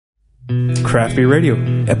Craft Beer Radio,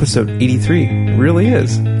 episode 83. It really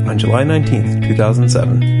is, on July 19th,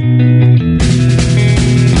 2007.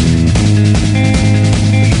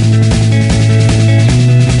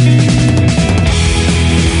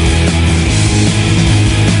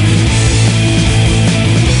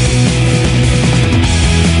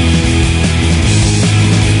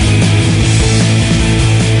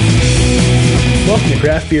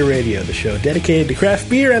 Craft Beer Radio, the show dedicated to craft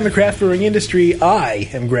beer and the craft brewing industry. I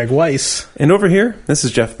am Greg Weiss. And over here, this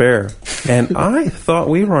is Jeff Baer. And I thought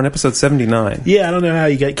we were on episode 79. Yeah, I don't know how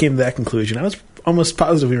you came to that conclusion. I was almost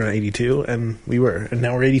positive we were on 82, and we were. And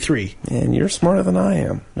now we're 83. And you're smarter than I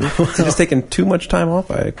am. You're just taking too much time off,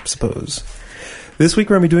 I suppose. This week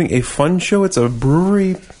we're going to be doing a fun show. It's a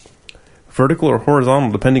brewery, vertical or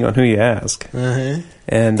horizontal, depending on who you ask. Uh-huh.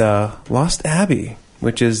 And Lost Abbey,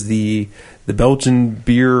 which is the Belgian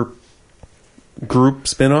beer group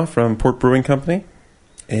spinoff from Port Brewing Company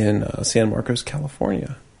in San Marcos,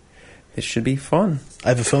 California. It should be fun. I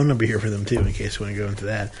have a phone number here for them, too, in case you want to go into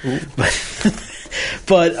that.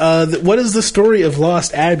 But what is the story of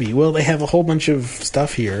Lost Abbey? Well, they have a whole bunch of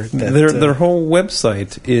stuff here. Their whole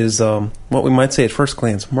website is, what we might say at first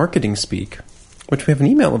glance, marketing speak, which we have an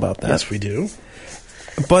email about that. Yes, we do.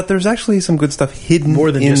 But there's actually some good stuff hidden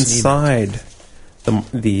more than inside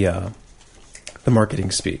the marketing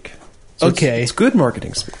speak. So okay. It's good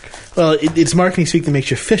marketing speak. Well, it's marketing speak that makes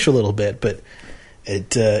you fish a little bit, but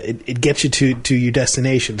it gets you to your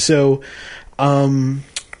destination. So, well,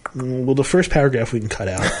 the first paragraph we can cut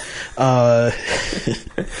out.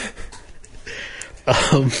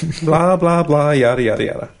 Blah, blah, blah, yada, yada,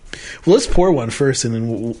 yada. Well, let's pour one first, and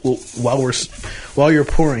then while you're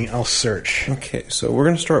pouring, I'll search. Okay, so we're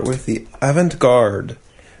going to start with the Avant-Garde,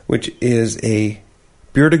 which is a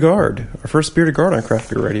Bière de Garde, our first Bière de Garde on Craft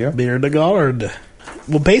Beer Radio. Bière de Garde.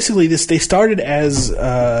 Well, basically, they started as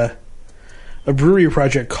a brewery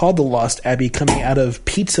project called the Lost Abbey, coming out of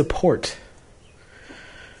Pizza Port.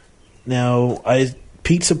 Now,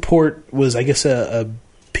 Pizza Port was, I guess, a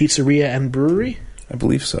pizzeria and brewery? I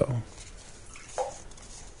believe so.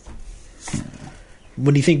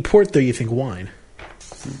 When you think port, though, you think wine.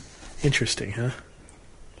 Interesting, huh?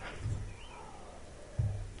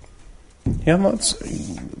 Yeah,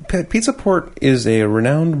 Pizza Port is a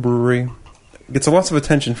renowned brewery. Gets lots of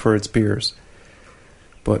attention for its beers.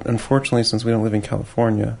 But unfortunately, since we don't live in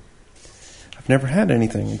California, I've never had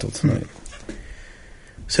anything until tonight.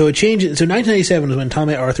 So it changed. So 1997 was when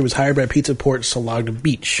Tommy Arthur was hired by Pizza Port Solana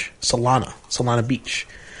Beach.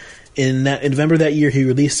 In November of that year, he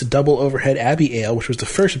released a double overhead Abbey Ale, which was the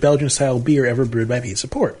first Belgian-style beer ever brewed by Pizza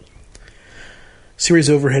Port. Series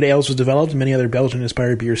of overhead ales was developed, and many other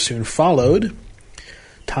Belgian-inspired beers soon followed.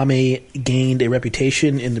 Tommy gained a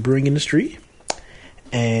reputation in the brewing industry,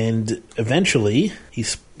 and eventually he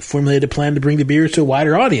formulated a plan to bring the beers to a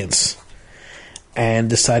wider audience, and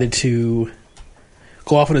decided to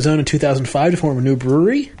go off on his own in 2005 to form a new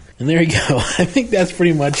brewery. And there you go. I think that's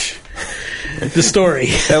pretty much the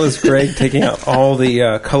story. That was Greg taking out all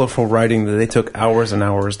the colorful writing that they took hours and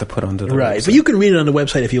hours to put onto the website. But you can read it on the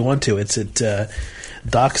website if you want to. It's at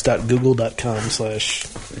docs.google.com/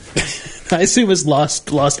 I assume it's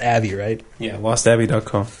Lost Abbey, right? Yeah,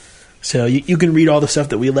 lostabbey.com. So you can read all the stuff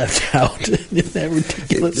that we left out. Isn't that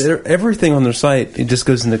ridiculous? Everything on their site, it just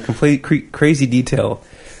goes into complete crazy detail.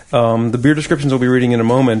 The beer descriptions we'll be reading in a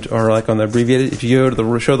moment are like on the abbreviated. If you go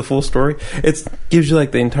to show the full story, it gives you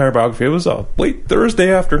like the entire biography. It was a late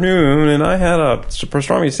Thursday afternoon, and I had a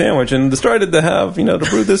pastrami sandwich and decided to have, to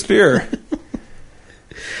brew this beer.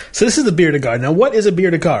 So this is the Bière de Garde. Now, what is a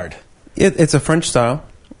Bière de Garde? It's a French style.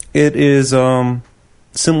 It is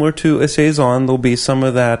similar to a Saison. There'll be some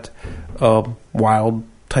of that wild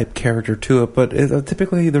type character to it, but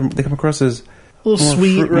typically they come across as a little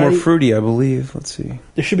sweet, right? More fruity, I believe. Let's see.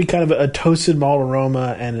 There should be kind of a toasted malt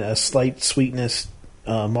aroma and a slight sweetness,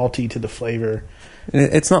 malty to the flavor.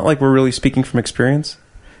 It's not like we're really speaking from experience,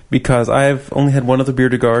 because I've only had one other Bière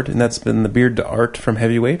de Garde, and that's been the Bière d'Art from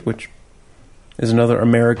Heavyweight, which is another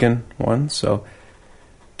American one. So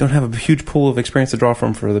don't have a huge pool of experience to draw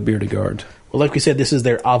from for the Bière de Garde. Well, like we said, this is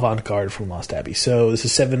their Avant-Garde from Lost Abbey. So this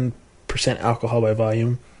is 7% alcohol by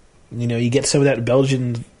volume. You get some of that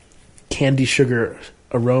Belgian candy sugar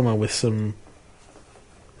aroma with some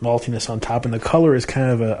maltiness on top, and the color is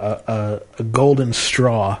kind of a golden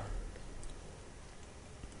straw.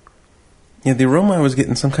 Yeah, the aroma, I was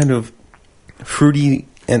getting some kind of fruity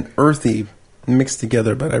and earthy mixed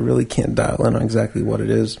together, but I really can't dial in on exactly what it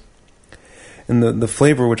is. And the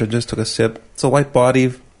flavor, which I just took a sip, it's a light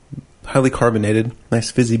body, highly carbonated,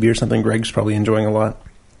 nice fizzy beer, something Greg's probably enjoying a lot.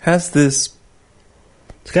 Has this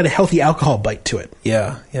It's got a healthy alcohol bite to it.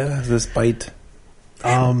 Yeah, this bite.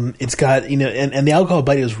 It's got, and the alcohol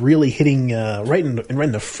bite is really hitting right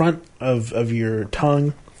in the front of your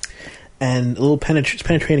tongue, and a little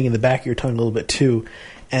penetrating in the back of your tongue a little bit too,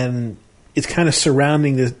 and it's kind of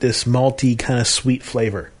surrounding this malty kind of sweet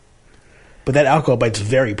flavor. But that alcohol bite's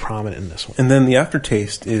very prominent in this one. And then the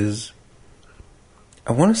aftertaste is,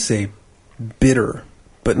 I want to say, bitter,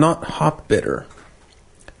 but not hop bitter.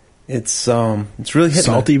 It's really hitting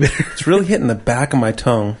salty bitter. It's really hitting the back of my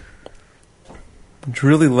tongue. It's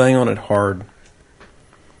really laying on it hard.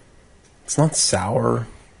 It's not sour.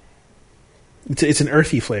 It's an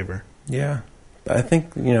earthy flavor. Yeah, I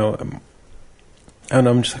think I don't know.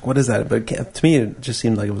 I'm just like, what is that? But to me, it just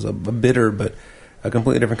seemed like it was a bitter, but a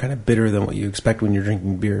completely different kind of bitter than what you expect when you're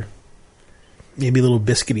drinking beer. Maybe a little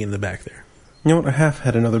biscuity in the back there. You know what? I have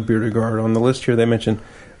had another beer de garde on the list here. They mentioned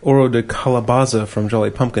Oro de Calabaza from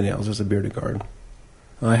Jolly Pumpkin Ales as a beer de garde.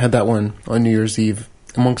 I had that one on New Year's Eve,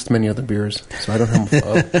 amongst many other beers, so I don't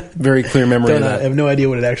have a very clear memory of that. I have no idea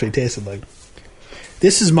what it actually tasted like.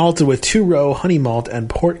 This is malted with 2-row honey malt and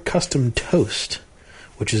port custom toast,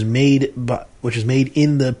 which is made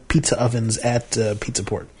in the pizza ovens at Pizza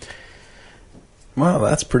Port. Wow,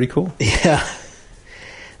 that's pretty cool. Yeah.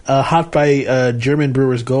 Hopped by German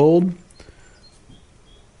Brewers Gold.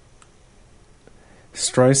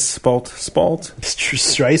 Streisspalt.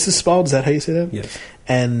 Streisspalt, is that how you say that? Yes.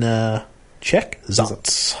 And Czech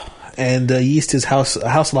Zotz. And yeast is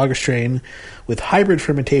house lager strain with hybrid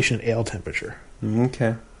fermentation at ale temperature.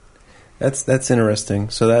 Okay. That's interesting.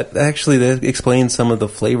 So that explains some of the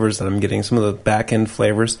flavors that I'm getting, some of the back-end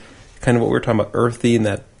flavors, kind of what we were talking about, earthy and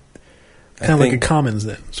that. Kind of like a Commons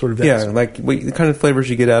then, sort of. Yeah, like the kind of flavors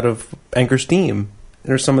you get out of Anchor Steam.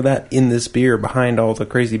 There's some of that in this beer behind all the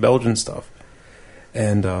crazy Belgian stuff.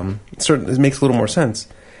 And it makes a little more sense.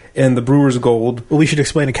 And the Brewer's Gold. Well, we should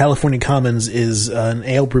explain a California Commons is an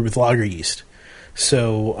ale brewed with lager yeast.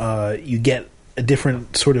 So you get a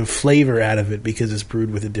different sort of flavor out of it because it's brewed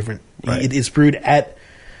with a different... Right. It's brewed at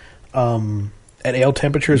ale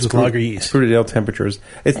temperatures with lager yeast. It's brewed at ale temperatures.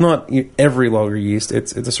 It's not every lager yeast.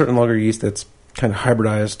 It's a certain lager yeast that's kind of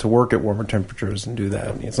hybridized to work at warmer temperatures and do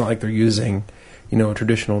that. It's not like they're using, a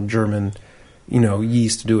traditional German,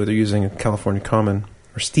 yeast to do it. They're using a California Common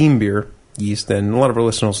or steam beer yeast. And a lot of our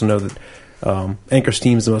listeners know that Anchor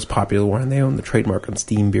Steam is the most popular one, and they own the trademark on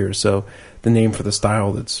steam beer. So the name for the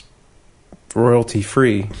style that's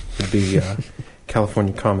royalty-free would be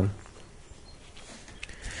California Common.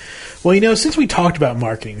 Well, since we talked about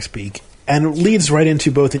marketing speak, and it leads right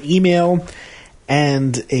into both an email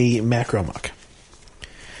and a macro muck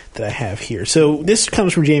that I have here. So this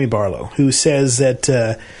comes from Jamie Barlow, who says that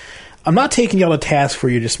I'm not taking y'all to task for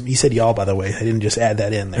your... He said y'all, by the way. I didn't just add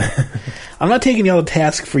that in there. I'm not taking y'all to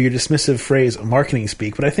task for your dismissive phrase marketing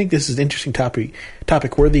speak, but I think this is an interesting topic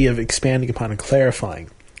worthy of expanding upon and clarifying.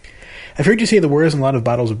 I've heard you say the words in a lot of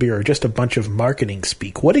bottles of beer are just a bunch of marketing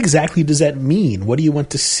speak. What exactly does that mean? What do you want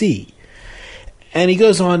to see? And he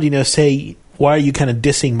goes on to, say, why are you kind of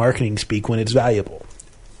dissing marketing speak when it's valuable?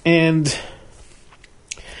 And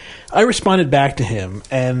I responded back to him,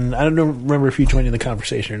 and I don't remember if you joined in the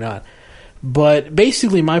conversation or not, but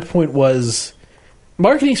basically my point was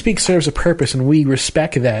marketing speak serves a purpose, and we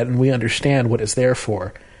respect that, and we understand what it's there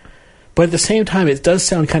for. But at the same time, it does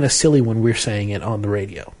sound kind of silly when we're saying it on the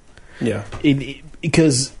radio. Yeah.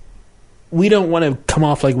 Because we don't want to come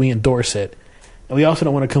off like we endorse it, and we also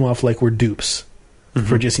don't want to come off like we're dupes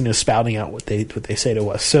for just spouting out what they say to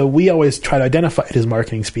us. So we always try to identify it as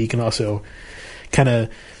marketing speak and also kind of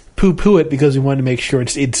poo-poo it because we want to make sure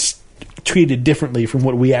it's treated differently from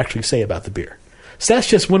what we actually say about the beer. So that's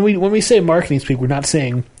just when we say marketing speak, we're not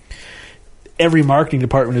saying every marketing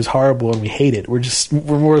department is horrible and we hate it. We're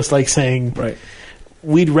more just like saying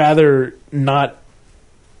we'd rather not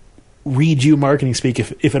read you marketing speak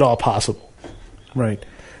if at all possible. Right.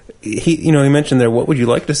 He mentioned there, what would you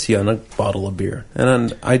like to see on a bottle of beer?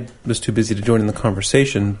 And I was too busy to join in the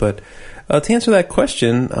conversation, but to answer that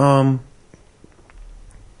question, a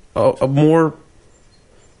more,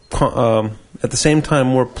 at the same time,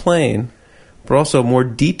 more plain, but also more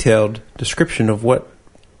detailed description of what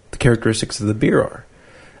the characteristics of the beer are.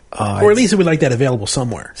 Or at least we'd like that available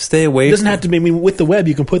somewhere. Stay away. It doesn't have to be. With the web,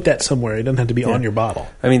 you can put that somewhere. It doesn't have to be on your bottle.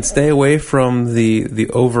 Stay away from the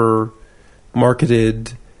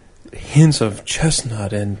over-marketed hints of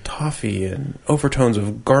chestnut and toffee and overtones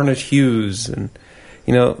of garnet hues, and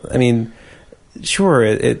sure,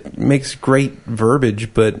 it makes great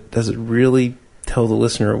verbiage, but does it really tell the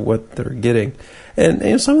listener what they're getting?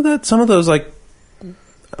 And some of those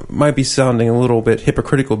might be sounding a little bit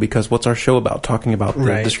hypocritical because what's our show about? Talking about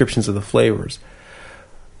the descriptions of the flavors.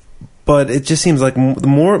 But it just seems like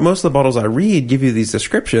most of the bottles I read give you these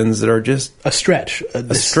descriptions that are just a stretch.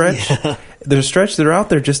 A stretch. Yeah. There's stretch that are out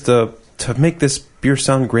there just to make this beer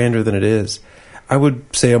sound grander than it is. I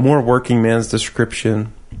would say a more working man's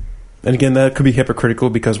description. And again, that could be hypocritical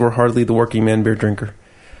because we're hardly the working man beer drinker.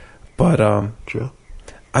 But true.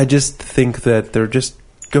 I just think that they're just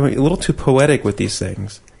going a little too poetic with these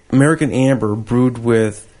things. American Amber brewed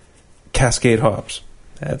with Cascade hops.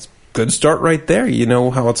 That's good start right there. You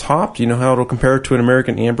know how it's hopped. You know how it'll compare to an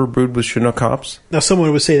American Amber brewed with Chinook hops. Now,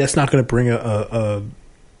 someone would say that's not going to bring a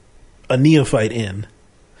neophyte in,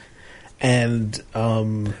 and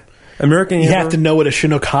American Amber, you have to know what a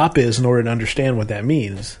Chinook hop is in order to understand what that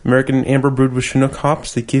means. American Amber brewed with Chinook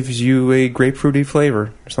hops that gives you a grapefruity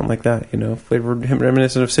flavor or something like that. You know, flavor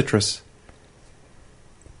reminiscent of citrus.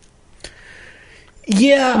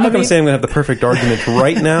 Yeah, I'm not going to say I'm going to have the perfect argument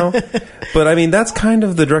right now, but I mean, that's kind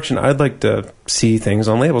of the direction I'd like to see things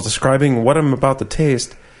on labels, describing what I'm about to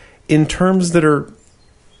taste in terms that are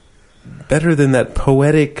better than that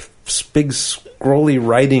poetic, big, scrolly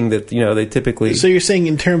writing that, you know, they typically... So you're saying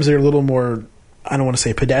in terms that are a little more, I don't want to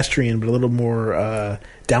say pedestrian, but a little more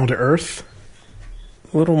down to earth?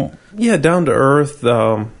 A little, yeah, down to earth,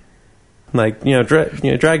 like,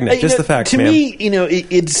 Dragnet, just the facts, man. To me, you know,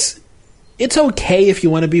 it's okay if you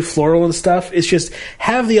want to be floral and stuff. It's just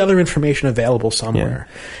have the other information available somewhere.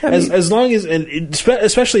 Yeah. As long as, and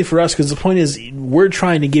especially for us, because the point is, we're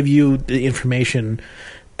trying to give you the information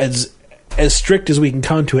as strict as we can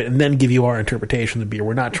come to it, and then give you our interpretation of the beer.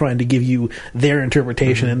 We're not trying to give you their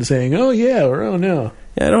interpretation and saying, "Oh yeah" or "Oh no."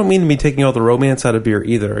 Yeah, I don't mean to be taking all the romance out of beer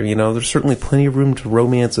either. You know, there's certainly plenty of room to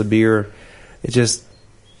romance a beer. It just,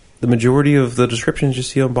 the majority of the descriptions you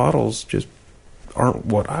see on bottles just aren't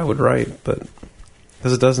what I would write, but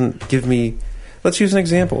because it doesn't give me... Let's use an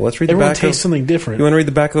example. Let's read the back. Everyone tastes something different. You want to read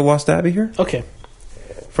the back of the Lost Abbey here? Okay.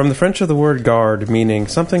 From the French of the word garde, meaning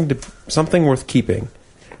something worth keeping.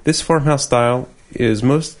 This farmhouse style is a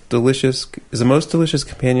most delicious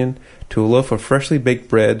companion to a loaf of freshly baked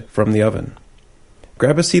bread from the oven.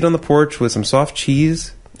 Grab a seat on the porch with some soft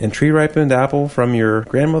cheese and tree-ripened apple from your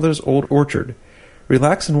grandmother's old orchard.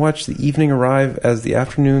 Relax and watch the evening arrive as the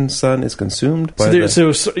afternoon sun is consumed by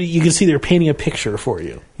so you can see they're painting a picture for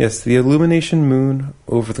you. Yes, the illumination moon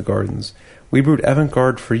over the gardens. We brewed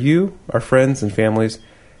avant-garde for you, our friends and families.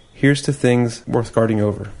 Here's to things worth guarding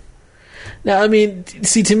over. Now, I mean,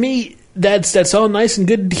 see, to me, that's all nice and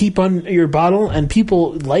good to keep on your bottle, and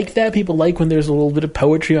people like that. People like when there's a little bit of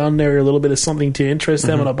poetry on there, a little bit of something to interest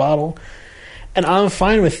them in a bottle. And I'm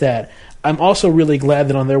fine with that. I'm also really glad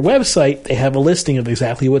that on their website they have a listing of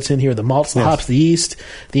exactly what's in here, the malts, the hops, the yeast,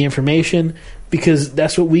 the information, because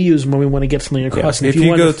that's what we use when we want to get something across. Yeah. And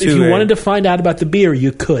if you wanted to find out about the beer,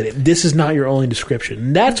 you could. This is not your only description.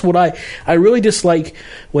 And that's what I really dislike,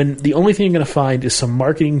 when the only thing you're going to find is some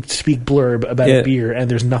marketing speak blurb about a beer and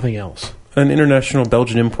there's nothing else. An international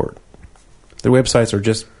Belgian import. Their websites are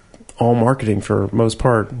just all marketing for most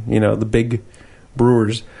part. You know, the big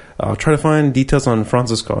brewers. Try to find details on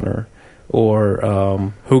Franziskaner or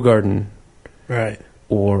Hoegaarden, right?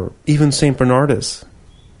 Or even St. Bernardus.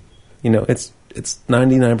 You know, it's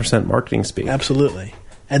 99% marketing speak. Absolutely,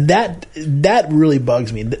 and that really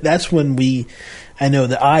bugs me. That's when I know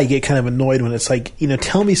that I get kind of annoyed when it's like, you know,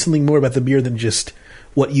 tell me something more about the beer than just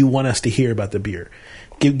what you want us to hear about the beer.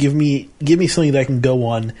 Give me something that I can go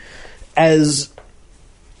on. As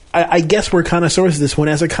I guess we're connoisseurs of this one.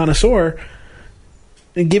 As a connoisseur,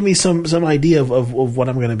 and give me some idea of what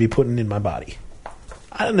I'm going to be putting in my body.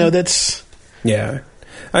 I don't know. That's... Yeah.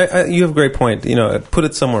 You have a great point. You know, put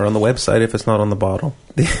it somewhere on the website if it's not on the bottle.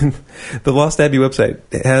 The Lost Abbey website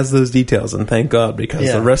has those details, and thank God,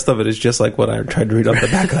 because the rest of it is just like what I tried to read off the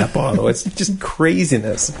back of that bottle. It's just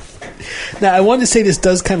craziness. Now, I wanted to say this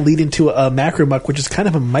does kind of lead into a macro muck, which is kind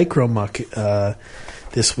of a micro muck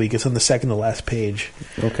this week. It's on the second to last page.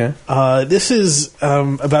 Okay. This is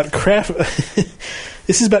about craft...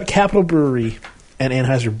 This is about Capital Brewery and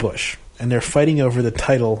Anheuser-Busch, and they're fighting over the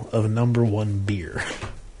title of number one beer.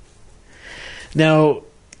 Now,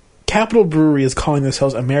 Capital Brewery is calling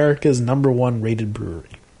themselves America's number one rated brewery.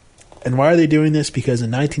 And why are they doing this? Because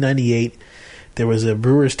in 1998, there was a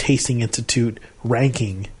Brewers Tasting Institute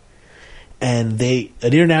ranking, and an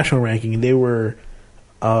international ranking, and they were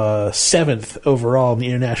 7th overall in the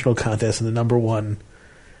international contest and the number one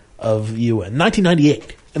of UN.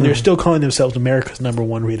 1998. And they're still calling themselves America's number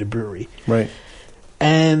one rated brewery. Right.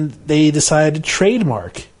 And they decided to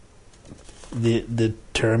trademark the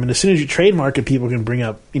term. And as soon as you trademark it, people can bring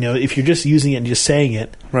up, you know, if you're just using it and just saying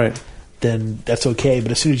it, right, then that's okay.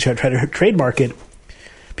 But as soon as you try to trademark it,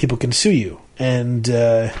 people can sue you. And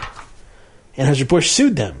Anheuser-Busch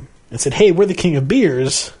sued them. and said, "Hey, we're the king of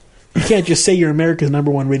beers. You can't just say you're America's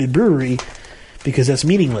 #1 rated brewery because that's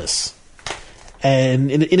meaningless." And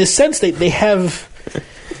in a sense, they have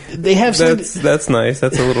something. That's nice.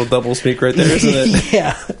 That's a little double speak right there, isn't it?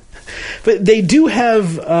 Yeah, but they do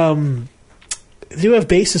have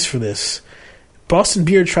basis for this. Boston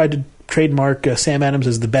Beer tried to trademark Sam Adams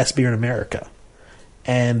as the best beer in America,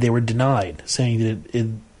 and they were denied, saying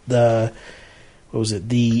that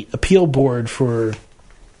the appeal board for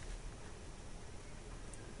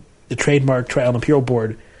the trademark trial and appeal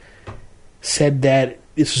board said that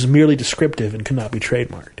this was merely descriptive and could not be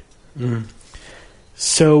trademarked. Mm.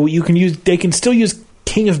 So they can still use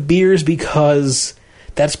King of Beers because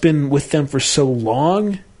that's been with them for so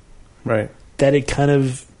long, right? That it kind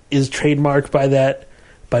of is trademarked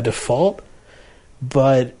by default.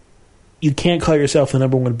 But you can't call yourself the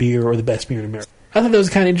 #1 beer or the best beer in America. I thought that was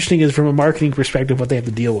kind of interesting, is from a marketing perspective what they have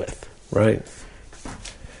to deal with. Right.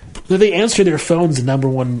 So they answer their phones the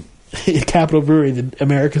 #1 Capital Brewery,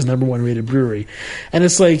 America's #1 rated brewery, and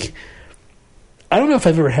it's like, I don't know if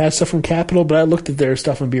I've ever had stuff from Capital, but I looked at their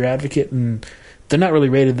stuff on Beer Advocate, and they're not really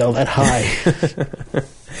rated though that high.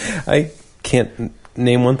 I can't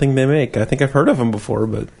name one thing they make. I think I've heard of them before,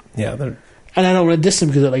 but yeah, they're. And I don't want to diss them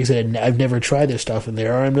because, like I said, I've never tried their stuff, and they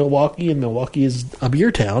are in Milwaukee, and Milwaukee is a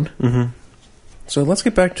beer town. Mm-hmm. So let's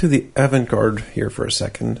get back to the avant-garde here for a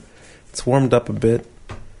second. It's warmed up a bit.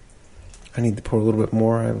 I need to pour a little bit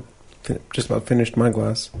more. I've just about finished my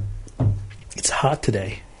glass. It's hot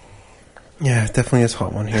today. Yeah, it definitely is a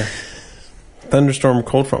hot one here. Thunderstorm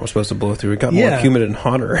cold front was supposed to blow through. It got more humid and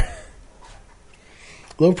hotter.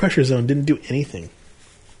 Low pressure zone didn't do anything.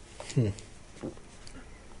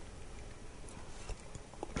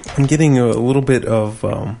 I'm getting a little bit of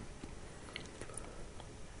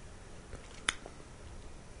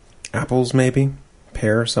apples, maybe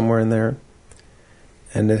pear somewhere in there,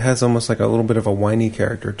 and it has almost like a little bit of a winey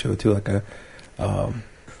character to it too, like a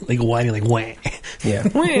like whiny, like wah. Yeah,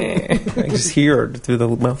 I just hear it through the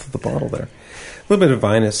mouth of the bottle there. A little bit of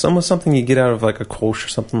vinous, almost something you get out of like a Kolsch or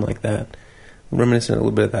something like that. Reminiscent a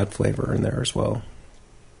little bit of that flavor in there as well.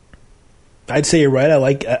 I'd say you're right. I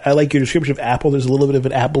like your description of apple. There's a little bit of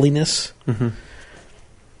an appliness and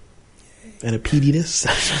a peatiness.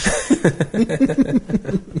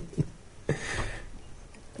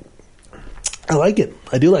 I like it.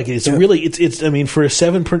 I do like it. It's really it's. I mean, for a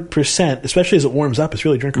 7%, especially as it warms up, it's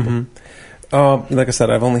really drinkable. Like I said,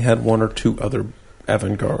 I've only had one or two other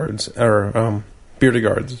avant-gardes or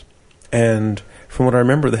beer-de-gardes, and from what I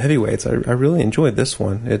remember, the heavyweights, I really enjoyed this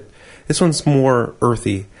one. This one's more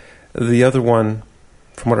earthy. The other one,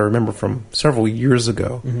 from what I remember from several years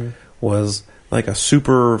ago, was like a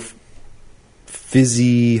super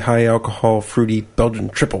fizzy, high alcohol, fruity Belgian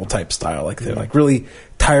triple type style. Like they're like really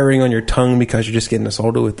tiring on your tongue because you're just getting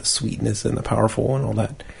assaulted with the sweetness and the powerful and all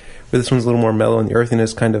that. But this one's a little more mellow, and the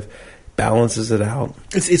earthiness kind of balances it out.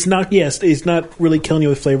 It's not really killing you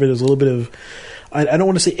with flavor. There's a little bit of, I don't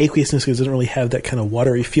want to say aqueousness because it doesn't really have that kind of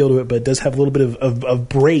watery feel to it, but it does have a little bit of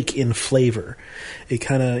break in flavor. It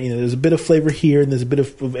kind of, there's a bit of flavor here, and there's a bit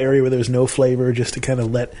of area where there's no flavor, just to kind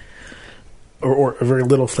of let, or a very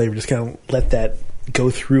little flavor, just kind of let that go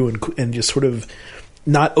through and just sort of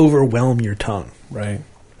not overwhelm your tongue. Right.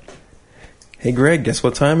 Hey, Greg, guess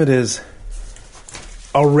what time it is?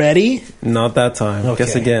 Already? Not that time. Okay.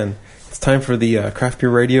 Guess again. It's time for the Craft Beer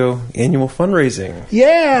Radio annual fundraising.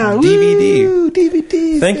 Yeah! DVD. Woo,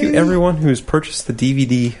 DVDs, Thank baby. you, everyone who's purchased the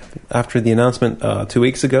DVD after the announcement 2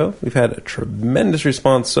 weeks ago. We've had a tremendous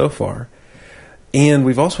response so far. And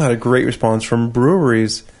we've also had a great response from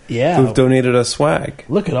breweries who've donated us swag.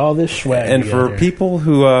 Look at all this swag. And for people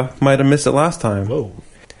who might have missed it last time, whoa.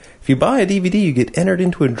 If you buy a DVD, you get entered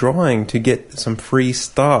into a drawing to get some free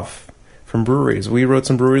stuff from breweries. We wrote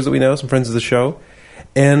some breweries that we know, some friends of the show,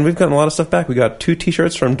 and we've gotten a lot of stuff back. We got 2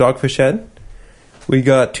 T-shirts from Dogfish Head. We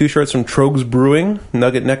got 2 shirts from Trogs Brewing,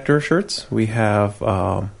 Nugget Nectar shirts. We have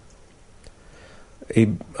the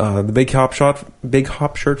Big Hop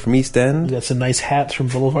shirt from East End. We got some nice hats from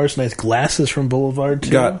Boulevard, some nice glasses from Boulevard, too.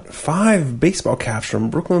 We got 5 baseball caps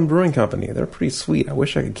from Brooklyn Brewing Company. They're pretty sweet. I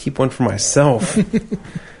wish I could keep one for myself.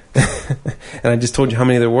 And I just told you how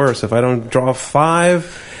many there were, so if I don't draw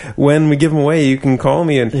 5 when we give them away, you can call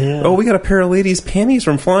me and, we got a pair of ladies' panties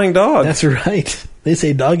from Flying Dog. That's right. They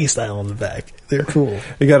say doggy style on the back. They're cool.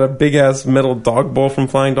 We got a big-ass metal dog bowl from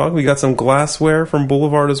Flying Dog. We got some glassware from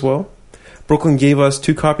Boulevard as well. Brooklyn gave us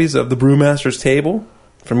 2 copies of the Brewmaster's Table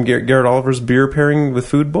from Garrett Oliver's Beer Pairing with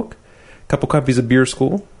Food book. A couple copies of Beer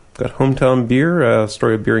School. Got Hometown Beer, a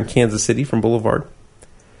story of beer in Kansas City from Boulevard.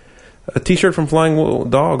 A T-shirt from Flying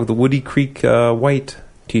Dog, the Woody Creek white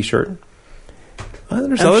T-shirt.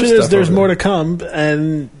 I'm sure there's more to come,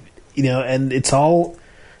 and and it's all.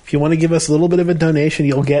 If you want to give us a little bit of a donation,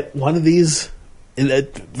 you'll get one of these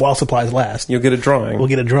while supplies last. You'll get a drawing. We'll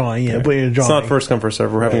get a drawing. Yeah, put in a drawing. It's not first come first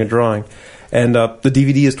serve. We're having a drawing, and the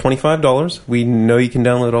DVD is $25. We know you can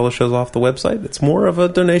download all the shows off the website. It's more of a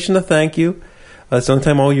donation to thank you. It's the only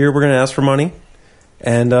time all year we're going to ask for money,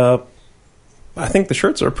 and I think the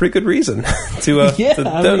shirts are a pretty good reason to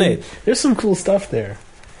donate. There's some cool stuff there.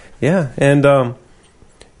 Yeah, and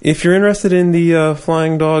if you're interested in the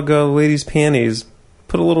Flying Dog ladies' panties,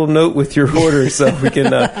 put a little note with your order so we can,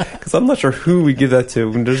 because I'm not sure who we give that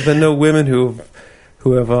to. There's been no women who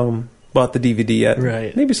have bought the DVD yet.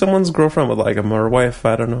 Right. Maybe someone's girlfriend would like them, or wife,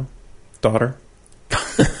 I don't know, daughter.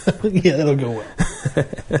 Yeah, that'll go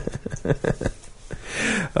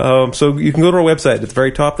well. So you can go to our website. At the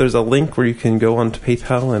very top, there's a link where you can go onto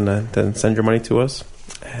PayPal and then send your money to us.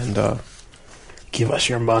 And give us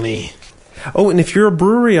your money. Oh, and if you're a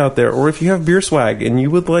brewery out there, or if you have beer swag, and you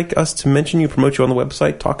would like us to mention you, promote you on the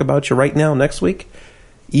website, talk about you right now, next week,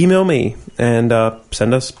 email me and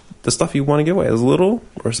send us the stuff you want to give away, as little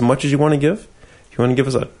or as much as you want to give. If you want to give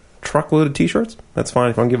us a truckload of T-shirts, that's fine.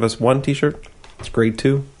 If you want to give us one T-shirt, it's great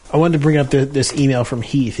too. I wanted to bring up this email from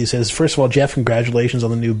Heath. He says, first of all, Jeff, congratulations on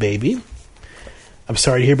the new baby. I'm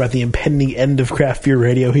sorry to hear about the impending end of craft beer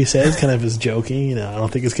radio, he says, kind of as joking. I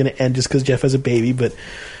don't think it's going to end just because Jeff has a baby, but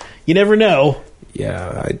you never know.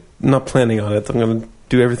 Yeah, I'm not planning on it. I'm going to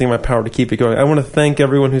do everything in my power to keep it going. I want to thank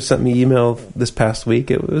everyone who sent me email this past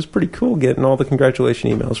week. It was pretty cool getting all the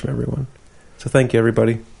congratulation emails from everyone. So thank you,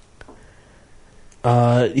 everybody.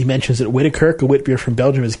 He mentions that Wittekirk, a wit beer from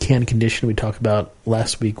Belgium, is can conditioned. We talked about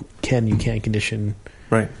last week, you can condition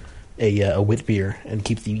a wit beer and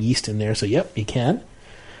keep the yeast in there. So, yep, you can.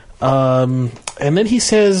 And then he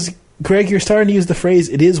says, Greg, you're starting to use the phrase,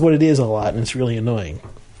 it is what it is a lot, and it's really annoying.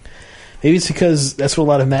 Maybe it's because that's what a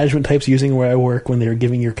lot of management types are using where I work when they're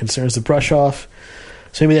giving your concerns the brush off.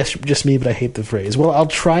 So maybe that's just me, but I hate the phrase. Well, I'll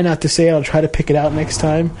try not to say it. I'll try to pick it out next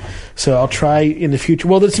time. So I'll try in the future.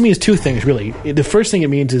 Well, this means two things, really. The first thing it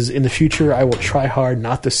means is in the future I will try hard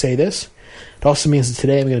not to say this. It also means that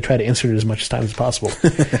today I'm going to try to insert it as much time as possible.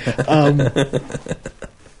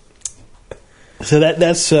 So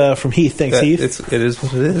that's from Heath. Thanks, Heath. It is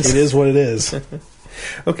what it is. It is what it is.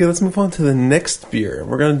 Okay, let's move on to the next beer.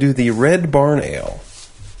 We're going to do the Red Barn Ale.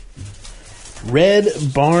 Red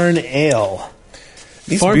Barn Ale.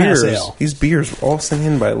 These beers were all sent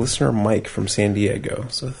in by listener Mike from San Diego.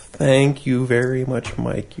 So thank you very much,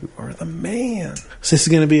 Mike. You are the man. So this is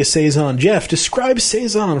going to be a Saison. Jeff, describe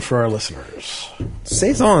Saison for our listeners.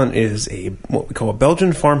 Saison is what we call a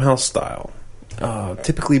Belgian farmhouse style.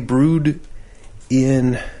 Typically brewed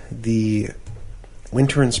in the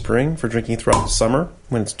winter and spring for drinking throughout the summer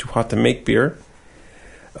when it's too hot to make beer.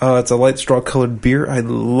 It's a light straw-colored beer. I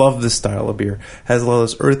love this style of beer. Has a lot of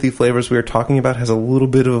those earthy flavors we were talking about. Has a little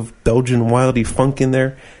bit of Belgian wildy funk in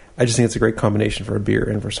there. I just think it's a great combination for a beer.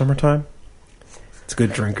 And for summertime, it's a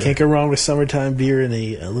good drinker. Can't go wrong with summertime beer and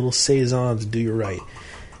a little Saison to do you right.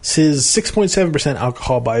 This is 6.7%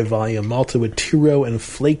 alcohol by volume, malted with two-row and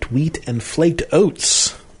flaked wheat and flaked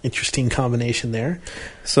oats. Interesting combination there.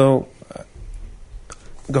 So,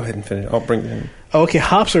 go ahead and finish. I'll bring it in. Okay,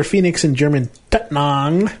 hops are Phoenix in German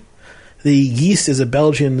Tutnang. The yeast is a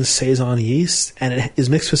Belgian Saison yeast, and it is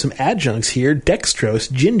mixed with some adjuncts here: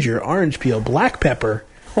 dextrose, ginger, orange peel, black pepper.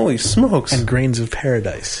 Holy smokes. And grains of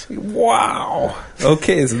paradise. Wow.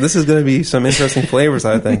 Okay, so this is going to be some interesting flavors,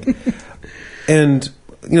 I think. And,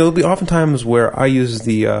 there'll be oftentimes where I use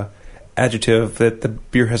the adjective that the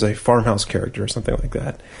beer has a farmhouse character or something like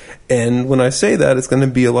that. And when I say that, it's going to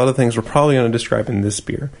be a lot of things we're probably going to describe in this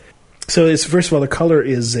beer. So, first of all, the color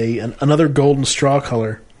is another golden straw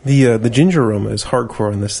color. The ginger aroma is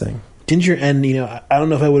hardcore in this thing. Ginger, and I don't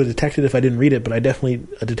know if I would have detected it if I didn't read it, but I definitely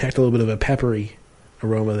detect a little bit of a peppery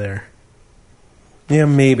aroma there. Yeah,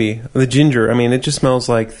 maybe. The ginger, it just smells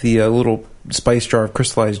like the little spice jar of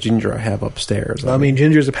crystallized ginger I have upstairs.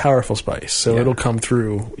 Ginger is a powerful spice, so it'll come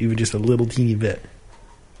through even just a little teeny bit.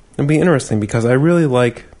 It'll be interesting because I really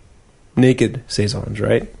like naked Saisons,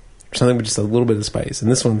 right? Or something with just a little bit of spice.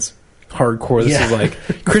 And this one's hardcore. This is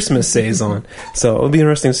like Christmas Saison. So it'll be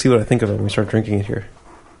interesting to see what I think of it when we start drinking it here.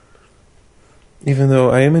 Even though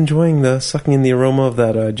I am enjoying the sucking in the aroma of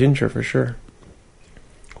that ginger for sure.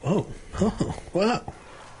 Whoa. Oh, wow.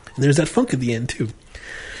 And there's that funk at the end, too.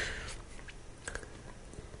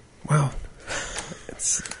 Wow.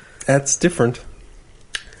 That's different.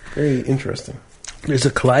 Very interesting. There's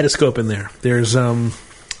a kaleidoscope in there. There's,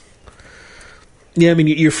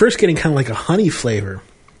 you're first getting kind of like a honey flavor.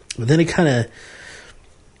 But then it kind of...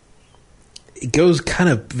 it goes kind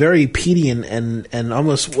of very peaty and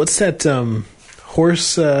almost, what's that,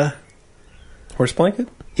 horse... Horse blanket?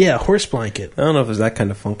 Yeah, horse blanket. I don't know if there's that kind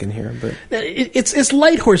of funk in here, but It's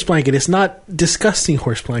light horse blanket. It's not disgusting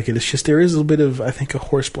horse blanket. It's just there is a little bit of, I think, a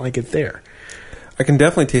horse blanket there. I can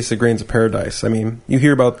definitely taste the grains of paradise. I mean, you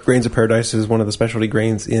hear about grains of paradise as one of the specialty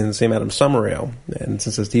grains in Sam Adams Summer Ale, and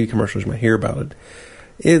since it's TV commercials, you might hear about it.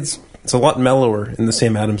 It's a lot mellower in the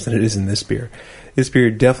Sam Adams than it is in this beer. This beer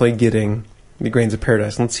definitely getting the grains of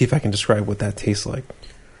paradise. Let's see if I can describe what that tastes like.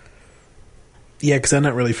 Yeah, because I'm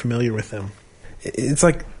not really familiar with them. It's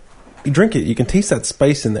like, you drink it, you can taste that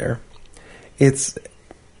spice in there.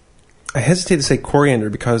 I hesitate to say coriander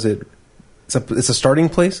because it's a starting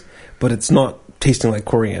place, but it's not tasting like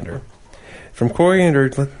coriander. From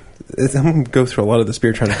coriander, I'm going to go through a lot of this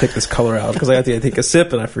beer trying to pick this color out because I have to take a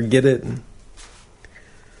sip and I forget it.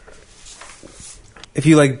 If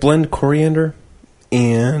you blend coriander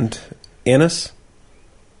and anise,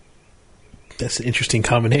 that's an interesting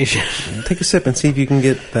combination. Take a sip and see if you can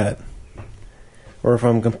get that. Or if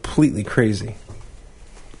I'm completely crazy.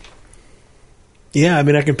 Yeah, I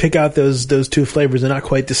mean, I can pick out those two flavors. They're not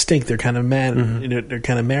quite distinct. They're kind of they're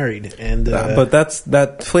kind of married. And but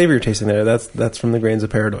that flavor you're tasting there. That's from the grains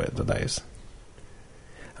of paradise.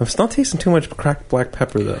 I'm still not tasting too much cracked black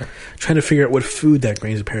pepper though. Trying to figure out what food that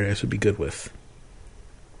grains of paradise would be good with.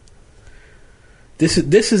 This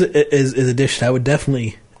is a dish that I would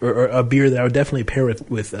definitely, or a beer that I would definitely pair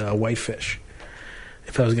with whitefish.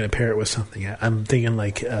 If I was going to pair it with something, I'm thinking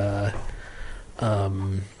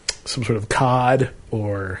some sort of cod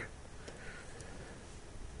or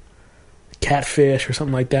catfish or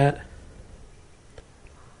something like that.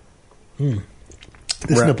 This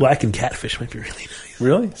in the blackened catfish might be really nice.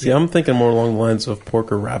 Really? See, I'm thinking more along the lines of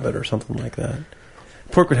pork or rabbit or something like that.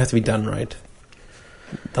 Pork would have to be done right.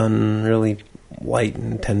 Done really light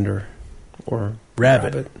and tender. Or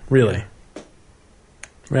rabbit. Really? Yeah.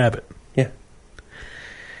 Rabbit. Yeah.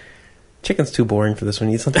 Chicken's too boring for this one.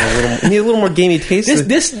 You need something you need a little more gamey taste.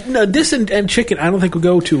 This and chicken I don't think will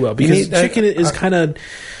go too well because chicken is kind of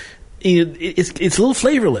it's a little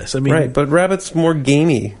flavorless. I mean, right, but rabbit's more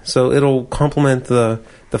gamey, so it'll complement the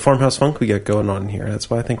farmhouse funk we get going on here. That's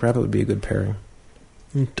why I think rabbit would be a good pairing.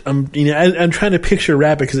 I'm trying to picture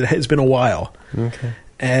rabbit because it's been a while. Okay.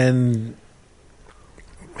 And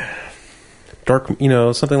dark,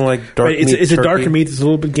 something like dark meat. It's a darker meat. It's a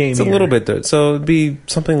little bit gamey. It's a little bit, so it'd be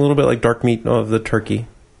something a little bit like dark meat of the turkey.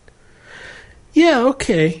 Yeah,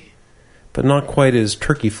 okay. But not quite as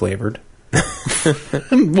turkey flavored.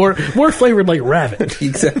 more flavored like rabbit.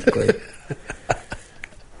 Exactly.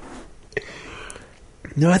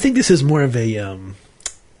 No, I think this is more of a...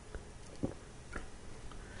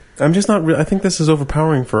 I'm just not... I think this is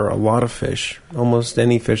overpowering for a lot of fish. Almost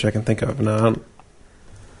any fish I can think of.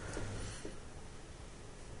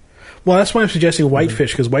 Well, that's why I'm suggesting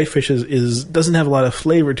whitefish, because whitefish doesn't have a lot of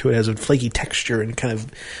flavor to it. It has a flaky texture and kind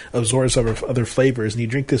of absorbs other flavors. And you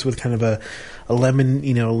drink this with kind of a lemon,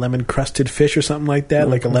 lemon crusted fish or something like that,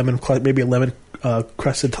 like maybe a lemon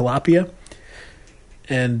crusted tilapia,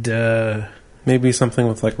 and maybe something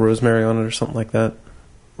with like rosemary on it or something like that.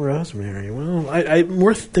 Rosemary. Well, I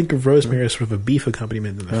more think of rosemary as sort of a beef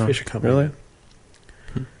accompaniment than a fish accompaniment.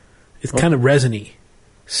 Really? It's kind of resiny.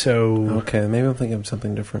 So okay, maybe I'm thinking of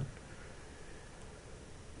something different.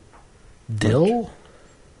 Dill?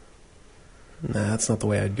 Nah, that's not the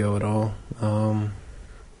way I'd go at all.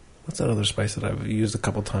 What's that other spice that I've used a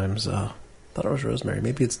couple times? Thought it was rosemary.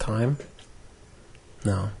 Maybe it's thyme?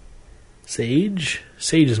 No. Sage?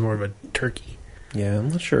 Sage is more of a turkey. Yeah, I'm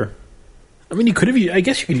not sure. I mean, I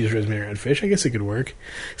guess you could use rosemary on fish. I guess it could work.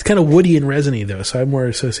 It's kind of woody and resiny, though, so I'm more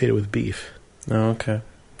associated with beef. Oh, okay.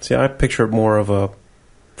 See, I picture it more of a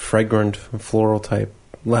fragrant, floral type,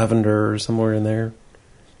 lavender or somewhere in there.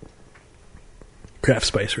 Craft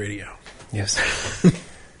Spice Radio. Yes.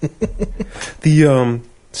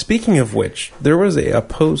 Speaking of which, there was a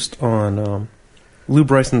post on Lou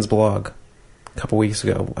Bryson's blog a couple weeks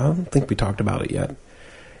ago. I don't think we talked about it yet.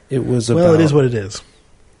 It was about... Well, it is what it is.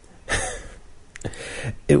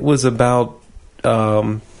 It was about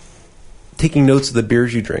taking notes of the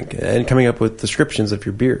beers you drink and coming up with descriptions of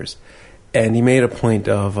your beers. And he made a point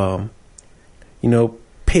of,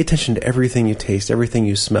 pay attention to everything you taste, everything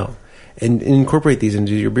you smell. And incorporate these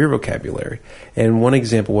into your beer vocabulary. And one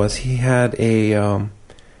example was he had it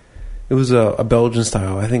was a Belgian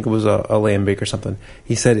style. I think it was a lambic or something.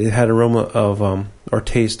 He said it had aroma of or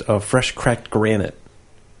taste of fresh cracked granite.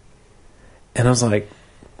 And I was like,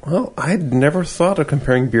 well, I'd never thought of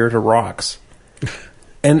comparing beer to rocks.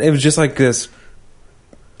 And it was just like this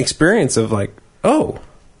experience of like, oh,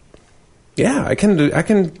 yeah, I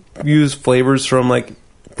can use flavors from like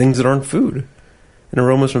things that aren't food and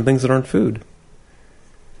aromas from things that aren't food.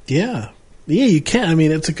 Yeah, you can. I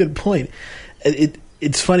mean, it's a good point.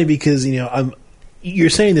 It's funny because you're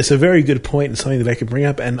saying this a very good point and something that I could bring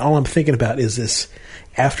up, and all I'm thinking about is this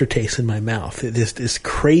aftertaste in my mouth. This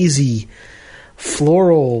crazy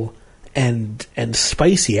floral and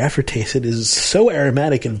spicy aftertaste. It is so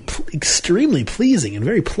aromatic and extremely pleasing and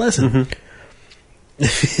very pleasant. Mm-hmm.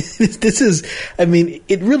 This is, I mean,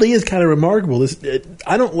 it really is kind of remarkable.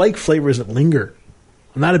 I don't like flavors that linger.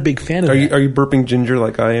 I'm not a big fan of that. Are you burping ginger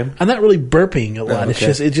like I am? I'm not really burping a lot. Oh, okay.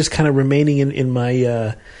 It's just kind of remaining in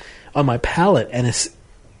my on my palate, and this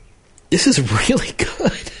is really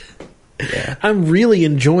good. Yeah. I'm really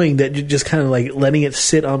enjoying that. Just kind of like letting it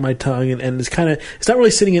sit on my tongue, and it's not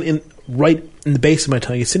really sitting in right in the base of my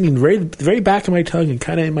tongue. It's sitting very very back of my tongue and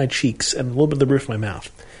kind of in my cheeks and a little bit of the roof of my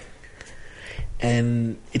mouth.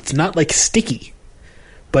 And it's not like sticky,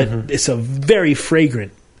 but it's a very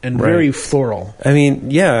fragrant and very floral. I mean,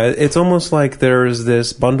 yeah, it's almost like there's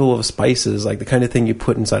this bundle of spices, like the kind of thing you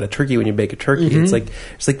put inside a turkey when you bake a turkey. Mm-hmm.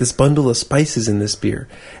 It's like this bundle of spices in this beer,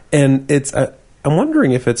 and it's. I'm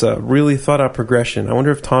wondering if it's a really thought out progression. I wonder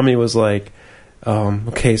if Tommy was like,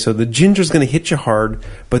 okay, so the ginger's going to hit you hard,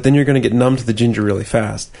 but then you're going to get numb to the ginger really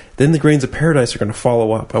fast. Then the grains of paradise are going to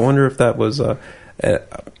follow up. I wonder if that was a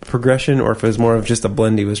progression or if it was more of just a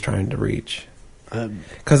blend he was trying to reach.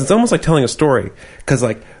 Because it's almost like telling a story. Because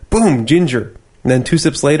like, boom, ginger. And then 2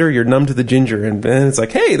 sips later, you're numb to the ginger. And then it's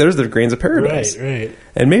like, hey, there's the grains of paradise. Right.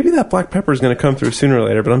 And maybe that black pepper is going to come through sooner or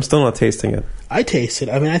later, but I'm still not tasting it. I taste it.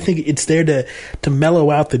 I mean, I think it's there to mellow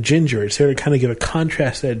out the ginger. It's there to kind of give a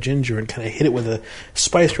contrast to that ginger and kind of hit it with a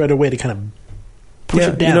spice right away to kind of push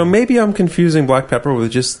it down. Maybe I'm confusing black pepper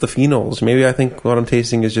with just the phenols. Maybe I think what I'm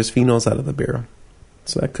tasting is just phenols out of the beer.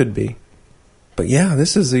 So that could be. But yeah,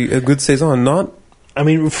 this is a good saison. I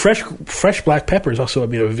mean, fresh black pepper is also,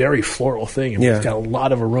 a very floral thing. It's got a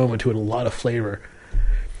lot of aroma to it, a lot of flavor.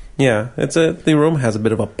 Yeah, the aroma has a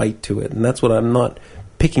bit of a bite to it, and that's what I'm not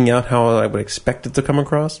picking out how I would expect it to come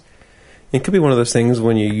across. It could be one of those things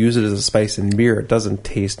when you use it as a spice in beer, it doesn't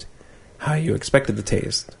taste how you expect it to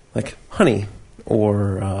taste, like honey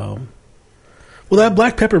or. Well, that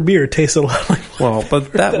black pepper beer tastes a lot like. Well,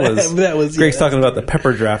 but that was Greg's talking about the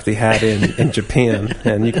pepper draft he had in Japan,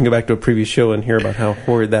 and you can go back to a previous show and hear about how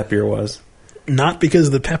horrid that beer was. Not because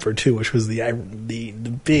of the pepper too, which was the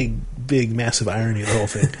big massive irony of the whole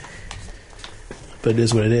thing. But it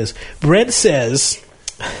is what it is. Brent says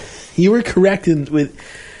you were correct with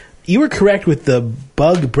the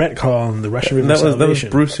bug Brett call on the Russian River Salvation. That was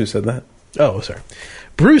Bruce who said that. Oh, sorry.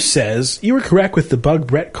 Bruce says, you were correct with the bug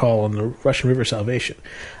Brett call on the Russian River Salvation.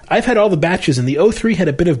 I've had all the batches, and the 03 had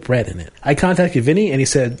a bit of Brett in it. I contacted Vinny, and he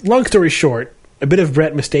said, long story short, a bit of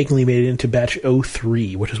Brett mistakenly made it into batch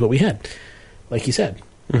 03, which is what we had. Like he said,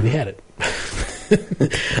 we had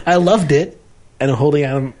it. I loved it, and I'm holding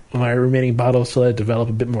out my remaining bottles till I develop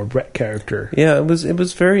a bit more Brett character. Yeah, it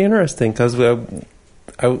was very interesting, because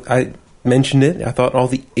I mentioned it. I thought all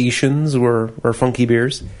the Asians were funky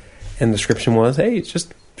beers. And the description was, hey, it's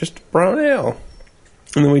just brown ale.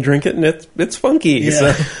 And then we drink it, and it's funky.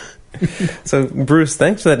 Yeah. So, Bruce,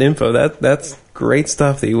 thanks for that info. That's great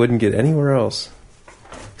stuff that you wouldn't get anywhere else.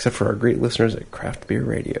 Except for our great listeners at Craft Beer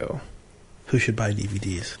Radio. Who should buy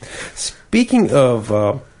DVDs? Speaking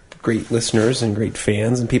of great listeners and great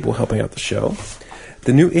fans and people helping out the show,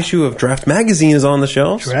 the new issue of Draft Magazine is on the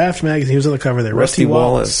shelves. Draft Magazine, he was on the cover there. Rusty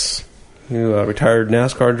Wallace. Who retired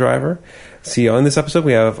NASCAR driver. See, on this episode,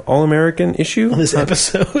 we have All-American issue. On this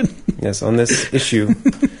episode? Yes, on this issue,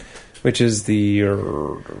 which is the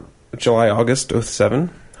July-August 07.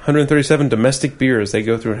 137 domestic beers. They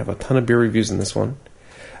go through and have a ton of beer reviews in this one.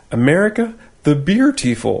 America, the Beer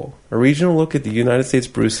Tiefel, a regional look at the United States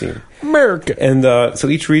brew scene. America. And so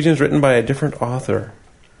each region is written by a different author.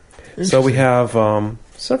 So we have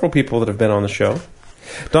several people that have been on the show.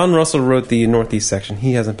 Don Russell wrote the Northeast section.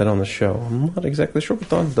 He hasn't been on the show. I'm not exactly sure what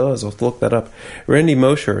Don does. I'll have to look that up. Randy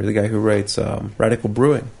Mosher, the guy who writes Radical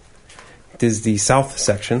Brewing, does the South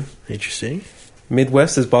section. Interesting.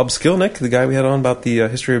 Midwest is Bob Skilnick, the guy we had on about the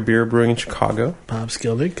history of beer brewing in Chicago. Bob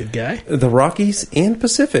Skilnick, good guy. The Rockies and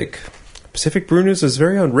Pacific. Pacific Brew News is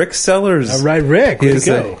very own Rick Sellers. All right, Rick. His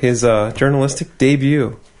journalistic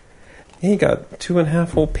debut. He got 2.5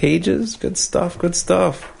 whole pages. Good stuff.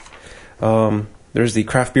 There's the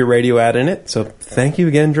Craft Beer Radio ad in it, so thank you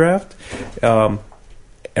again, Draft.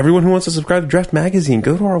 Everyone who wants to subscribe to Draft Magazine,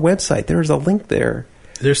 go to our website. There's a link there.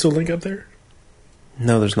 Is there still a link up there?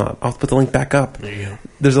 No, there's not. I'll put the link back up. There you go.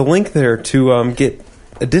 There's a link there to get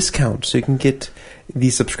a discount, so you can get the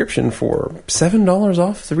subscription for $7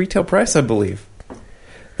 off the retail price, I believe.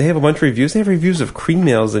 they have a bunch of reviews. They have reviews of cream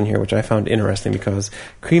ales in here, which I found interesting because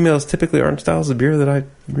cream ales typically aren't styles of beer that I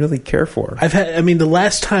really care for. The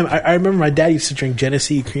last time I remember my dad used to drink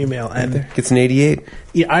Genesee cream ale, and It's an 88.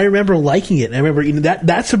 yeah, I remember liking it. And I remember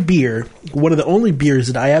that's a beer, one of the only beers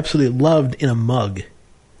that I absolutely loved in a mug.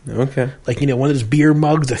 Okay. Like, one of those beer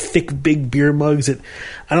mugs, the thick, big beer mugs that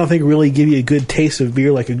I don't think really give you a good taste of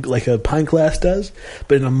beer like a pint glass does.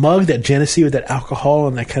 But in a mug, that Genesee with that alcohol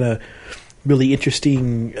and that kind of really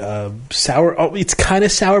interesting sour. Oh, it's kind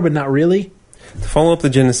of sour, but not really. To follow up the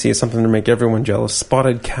Genesee is something to make everyone jealous.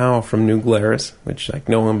 Spotted Cow from New Glarus, which I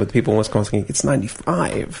know him, but the people in Wisconsin, it's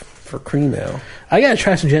 95 for cream ale. I got to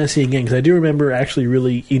try some Genesee again because I do remember actually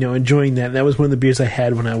really, enjoying that. And that was one of the beers I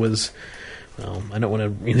had when I was... Well, I don't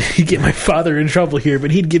want to get my father in trouble here,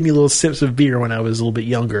 but he'd give me little sips of beer when I was a little bit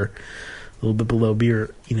younger, a little bit below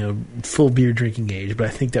beer, full beer drinking age. But I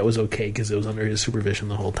think that was okay because it was under his supervision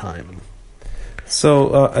the whole time.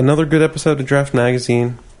 So another good episode of Draft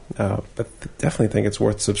Magazine. I definitely think it's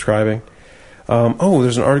worth subscribing.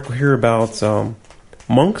 There's an article here about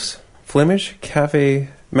Monk's Flemish Cafe,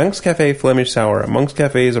 Monk's Cafe Flemish Sour. Monk's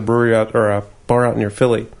Cafe is a brewery or a bar out near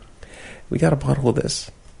Philly. We got a bottle of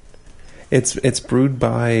this. It's brewed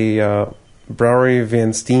by Brouwery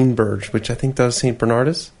van Steenberg, which I think does St.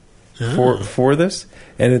 Bernardus for this,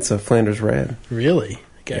 and it's a Flanders Red. Really?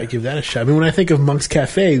 Gotta give that a shot. I mean, when I think of Monk's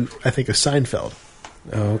Cafe, I think of Seinfeld.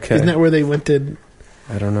 Okay. Isn't that where they went to?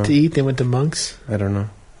 I don't know. To eat, they went to Monk's. I don't know.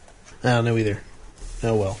 I don't know either.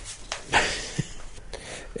 Oh well.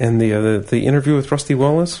 And the interview with Rusty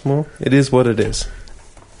Wallace, well, it is what it is.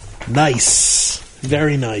 Nice,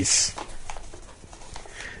 very nice.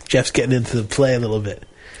 Jeff's getting into the play a little bit.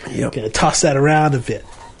 Yep. Gonna toss that around a bit.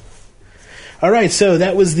 All right, so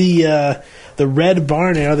that was the Red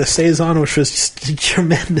Barn Ale, the Saison, which was just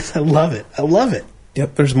tremendous. I love it.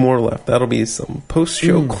 Yep, there's more left. That'll be some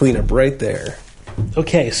post-show cleanup right there.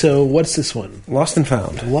 Okay, so what's this one? Lost and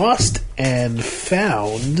Found. Lost and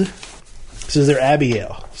Found. This is their Abbey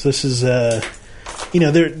Ale. So this is,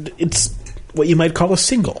 it's what you might call a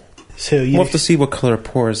single. So We'll have to see what color it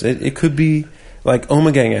pours. It could be... Like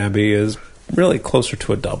Ommegang Abbey is really closer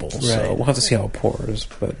to a double, so right. We'll have to see how it pours.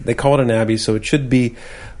 But they call it an Abbey, so it should be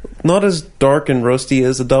not as dark and roasty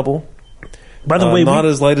as a double. By the way, not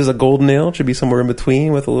as light as a golden ale. It should be somewhere in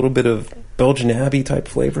between with a little bit of Belgian Abbey type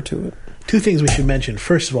flavor to it. Two things we should mention.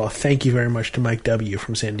 First of all, thank you very much to Mike W.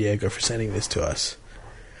 from San Diego for sending this to us.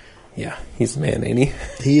 Yeah, he's the man, ain't he?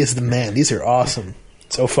 He is the man. These are awesome.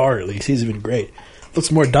 So far, at least. These have been great. Looks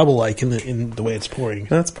more double-like in the way it's pouring.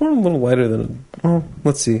 It's pouring a little lighter than... Well,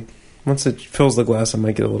 let's see. Once it fills the glass, it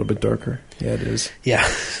might get a little bit darker. Yeah, it is. Yeah,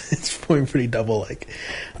 it's pouring pretty double-like.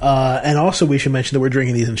 And also, we should mention that we're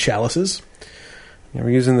drinking these in chalices. Yeah,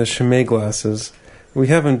 we're using the Chimay glasses. We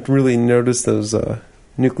haven't really noticed those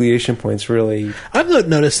nucleation points, really. I've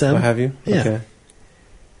noticed them. Oh, have you? Yeah. Okay.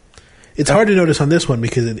 It's hard to notice on this one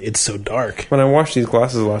because it's so dark. When I washed these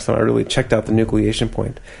glasses last time, I really checked out the nucleation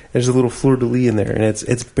point. There's a little fleur-de-lis in there, and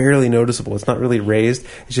it's barely noticeable. It's not really raised.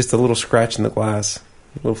 It's just a little scratch in the glass.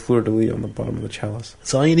 A little fleur-de-lis on the bottom of the chalice.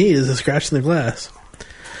 That's all you need is a scratch in the glass.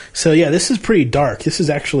 So, yeah, this is pretty dark. This is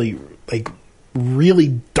actually, like,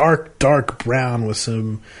 really dark brown with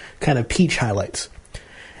some kind of peach highlights.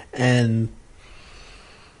 And...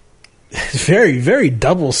 it's very, very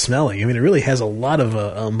double smelling. I mean, it really has a lot of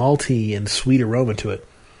a malty and sweet aroma to it.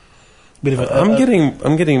 Bit of I'm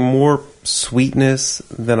getting more sweetness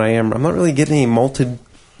than I am. I'm not really getting any malted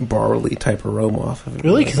barley type aroma off of it.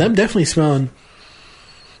 Really? Because I'm definitely smelling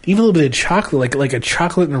even a little bit of chocolate, like a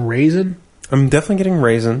chocolate and a raisin. I'm definitely getting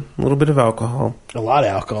raisin, a little bit of alcohol. A lot of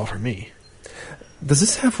alcohol for me. Does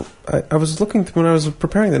this have... I was looking... When I was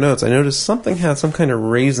preparing the notes, I noticed something had some kind of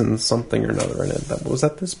raisin something or another in it. Was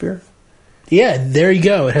that this beer? Yeah, there you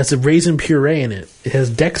go. It has a raisin puree in it. It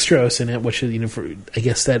has dextrose in it, which is, I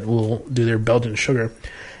guess that will do their Belgian sugar.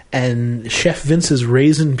 And Chef Vince's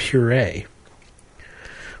raisin puree,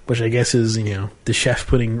 which I guess is, the chef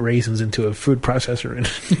putting raisins into a food processor and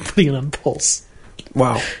putting it on pulse.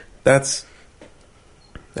 Wow. That's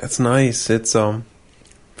nice. It's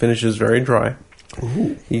finishes very dry.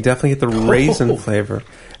 Ooh. You definitely get the raisin flavor.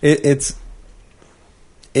 It's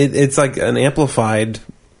like an amplified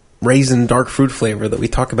raisin dark fruit flavor that we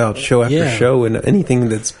talk about show after show in anything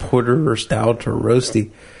that's porter or stout or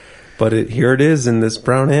roasty. But here it is in this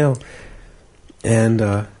brown ale.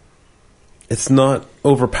 And it's not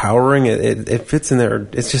overpowering. It fits in there.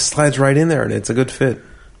 It just slides right in there, and it's a good fit.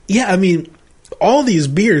 Yeah, I mean, all these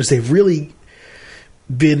beers, they've really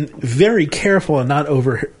been very careful and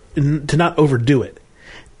to not overdo it.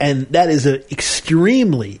 And that is an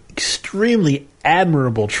extremely, extremely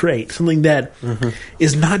admirable trait, something that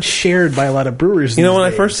is not shared by a lot of brewers. You know, when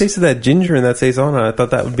days. I first tasted that ginger in that Saison, I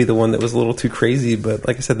thought that would be the one that was a little too crazy, but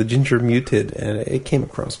like I said, the ginger muted, and it came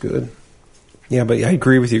across good. Yeah, but I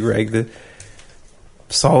agree with you, Greg. The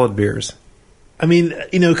solid beers. I mean,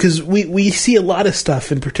 you know, because we see a lot of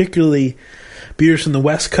stuff, and particularly beers from the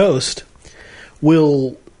West Coast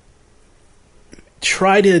will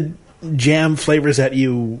try to jam flavors at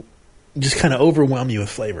you, just kind of overwhelm you with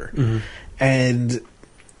flavor. And,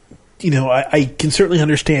 you know, I can certainly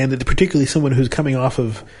understand that particularly someone who's coming off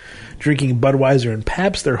of drinking Budweiser and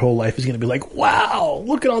Pabst their whole life is going to be like, wow,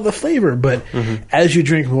 look at all the flavor. But as you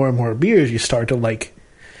drink more and more beers, you start to like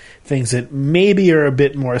things that maybe are a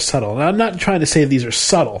bit more subtle. And I'm not trying to say these are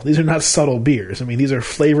subtle. These are not subtle beers. I mean, these are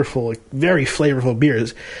flavorful, like, very flavorful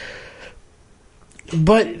beers.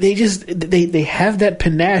 But they just they have that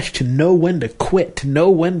panache to know when to quit, to know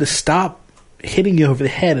when to stop hitting you over the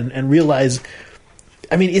head and realize.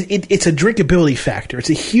 I mean, it's a drinkability factor. It's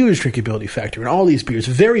a huge drinkability factor in all these beers.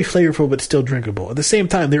 Very flavorful, but still drinkable. At the same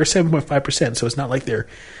time, they're 7.5%, so it's not like they're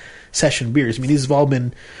session beers. I mean, these have all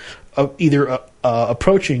been either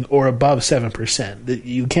approaching or above 7%.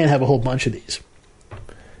 You can't have a whole bunch of these.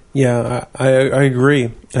 Yeah, I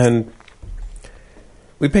agree. And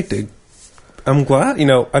we picked it. I'm glad, you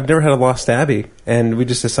know, I've never had a Lost Abbey, and we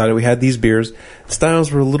just decided we had these beers.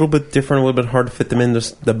 Styles were a little bit different, a little bit hard to fit them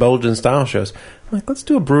into the Belgian style shows. I'm like, let's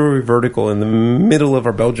do a brewery vertical in the middle of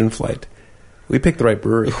our Belgian flight. We picked the right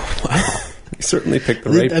brewery. We certainly picked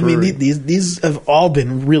the right brewery. I mean, these have all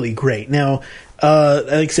been really great. Now,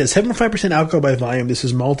 like I said, 7.5% alcohol by volume. This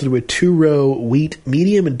is malted with 2-row wheat,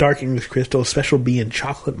 medium and dark English crystal, special B and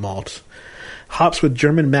chocolate malts. Hops with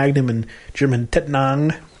German Magnum and German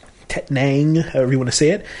Tettnang, however you want to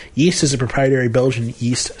say it. Yeast is a proprietary Belgian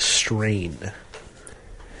yeast strain.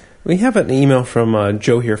 We have an email from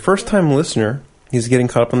Joe here. First-time listener. He's getting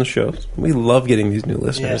caught up on the shows. We love getting these new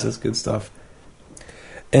listeners. Yeah. That's good stuff.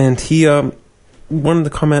 And he wanted to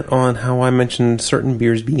comment on how I mentioned certain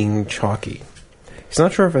beers being chalky. He's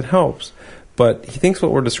not sure if it helps, but he thinks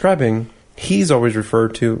what we're describing, he's always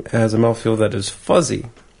referred to as a mouthfeel that is fuzzy.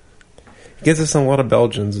 He gets this in a lot of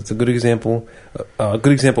Belgians. It's a good example. A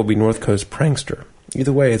good example would be North Coast Prankster.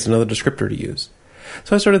 Either way, it's another descriptor to use.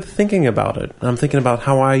 So I started thinking about it. I'm thinking about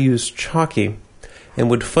how I use chalky and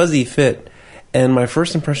would fuzzy fit. And my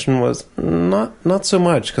first impression was not so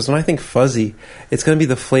much, because when I think fuzzy, it's going to be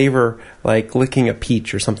the flavor like licking a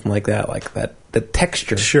peach or something like that, the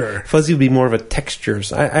texture. Sure. Fuzzy would be more of a texture.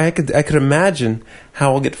 So I could imagine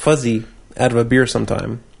how I'll get fuzzy out of a beer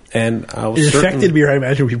sometime. And I was infected beer, I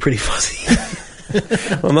imagine, would be pretty fuzzy.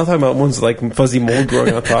 Well, I'm not talking about ones like fuzzy mold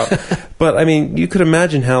growing on top. But, I mean, you could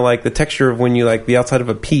imagine how, like, the texture of when you, like, the outside of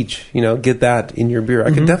a peach, you know, get that in your beer.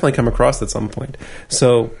 I could definitely come across at some point.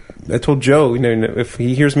 So I told Joe, you know, if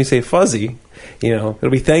he hears me say fuzzy, you know,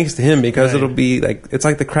 it'll be thanks to him, because it'll be, like, it's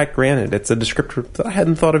like the cracked granite. It's a descriptor that I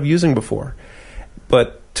hadn't thought of using before.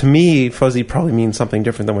 But to me, fuzzy probably means something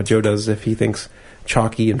different than what Joe does if he thinks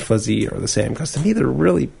chalky and fuzzy are the same, because to me they're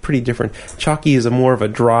really pretty different. Chalky is more of a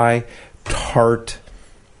dry, tart.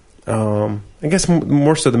 I guess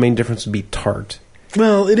more so the main difference would be tart.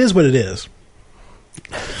 Well, it is what it is.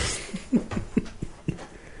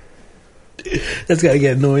 That's got to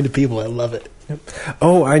get annoying to people. I love it.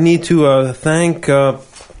 Oh, I need to thank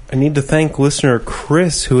listener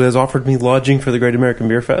Chris, who has offered me lodging for the Great American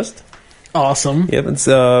Beer Fest. Awesome. Yep, it's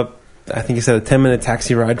I think he said a 10-minute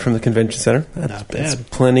taxi ride from the convention center. Not bad. That's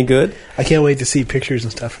plenty good. I can't wait to see pictures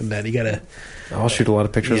and stuff from that. You gotta. I'll shoot a lot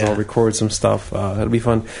of pictures. Yeah. I'll record some stuff. It'll be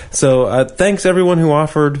fun. So thanks everyone who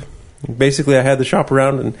offered. Basically, I had to shop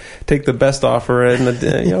around and take the best offer, and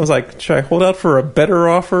I was like, should I hold out for a better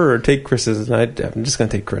offer or take Chris's? And I'm just going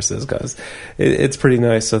to take Chris's, because it's pretty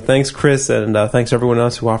nice. So thanks, Chris, and thanks everyone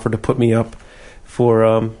else who offered to put me up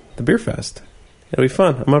for the Beer Fest. It'll be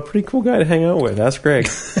fun. I'm a pretty cool guy to hang out with. Ask Greg.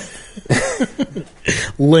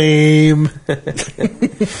 Lame.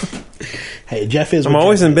 Hey, Jeff is. I'm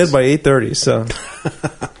always in bed by 8:30, so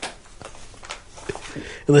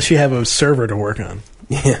unless you have a server to work on.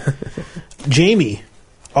 Yeah. Jamie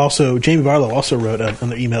Barlow also wrote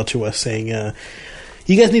another email to us saying,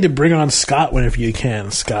 "You guys need to bring on Scott whenever you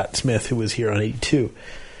can." Scott Smith, who was here on 82.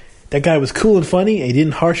 That guy was cool and funny, and he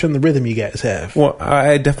didn't harsh on the rhythm you guys have. Well,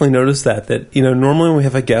 I definitely noticed that you know, normally when we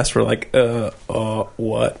have a guest, we're like,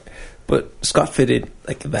 what? But Scott fitted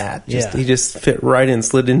like that. He just fit right in,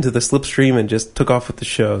 slid into the slipstream, and just took off with the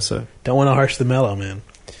show. So don't want to harsh the mellow, man.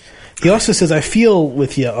 He also says, "I feel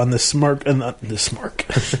with you on the smart."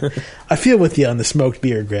 I feel with you on the smoked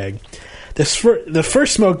beer, Greg. The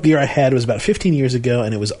first smoked beer I had was about 15 years ago,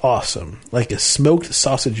 and it was awesome. Like a smoked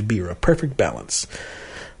sausage beer, a perfect balance.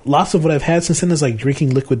 Lots of what I've had since then is like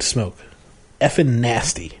drinking liquid smoke. Effing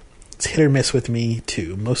nasty. It's hit or miss with me,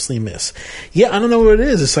 too. Mostly miss. Yeah, I don't know what it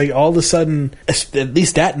is. It's like all of a sudden, at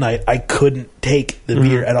least that night, I couldn't take the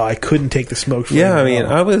beer at all. I couldn't take the smoke flavor. Yeah, I mean,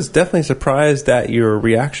 I was definitely surprised at your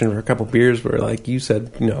reaction for a couple beers where, like you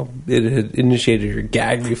said, it had initiated your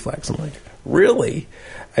gag reflex. I'm like, really?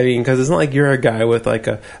 I mean, because it's not like you're a guy with like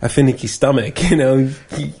a finicky stomach, I know.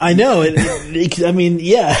 I mean,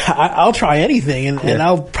 yeah, I'll try anything, and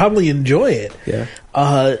I'll probably enjoy it. Yeah.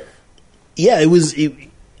 It was.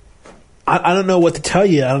 I don't know what to tell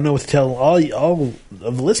you. I don't know what to tell all of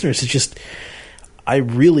the listeners. It's just I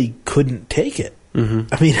really couldn't take it.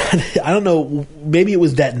 Mm-hmm. I mean, I don't know. Maybe it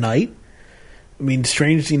was that night. I mean,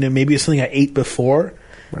 strange. Maybe it's something I ate before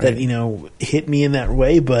that hit me in that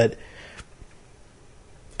way. But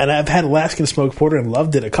and I've had Alaskan smoked porter and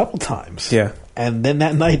loved it a couple times. Yeah. And then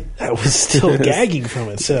that night I was still gagging from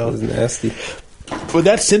it. So it was nasty. But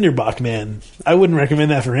that Cinderbach, man, I wouldn't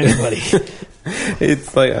recommend that for anybody.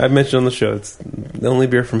 It's like I mentioned on the show. It's the only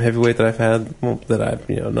beer from Heavyweight that I've had that I've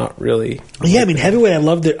not really. Yeah, I mean Heavyweight. I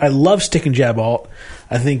loved it. I love Stick and Jab Alt.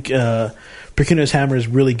 I think Perkino's Hammer is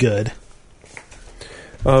really good.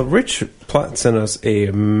 Rich Platt sent us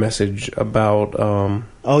a message about.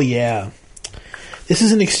 Oh yeah, this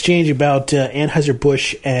is an exchange about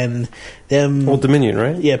Anheuser-Busch and them. Old Dominion,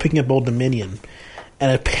 right? Yeah, picking up Old Dominion,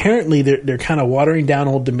 and apparently they're kind of watering down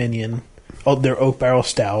Old Dominion, their Oak Barrel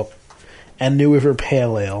Stout, and New River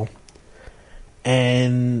Pale Ale,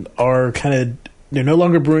 and they're no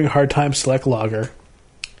longer brewing Hard Time Select Lager.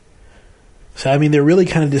 So I mean, they're really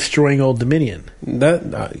kind of destroying Old Dominion.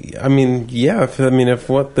 I mean, yeah. If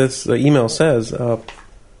what this email says,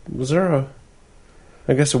 was there a?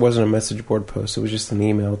 I guess it wasn't a message board post. It was just an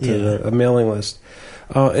email to a mailing list.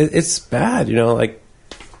 It's bad, like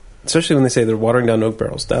especially when they say they're watering down Oak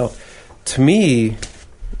Barrel Stout. To me,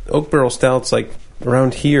 Oak Barrel Stout's like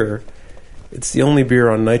around here. It's the only beer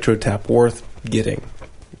on Nitro Tap worth getting.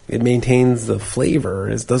 It maintains the flavor.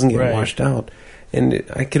 It doesn't get washed out. And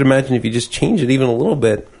I could imagine if you just change it even a little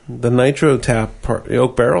bit, the Nitro Tap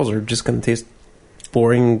Oak Barrels are just going to taste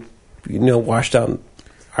boring, washed out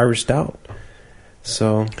Irish Stout.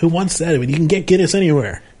 So who wants that? I mean, you can get Guinness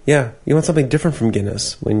anywhere. Yeah, you want something different from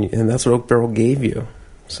Guinness, and that's what Oak Barrel gave you.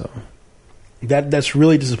 So that's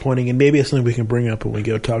really disappointing, and maybe it's something we can bring up when we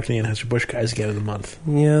go talk to the Anheuser-Busch guys again in the month.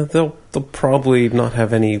 Yeah, they'll probably not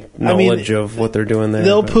have any knowledge of what they're doing there.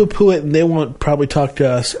 They'll poo-poo it, and they won't probably talk to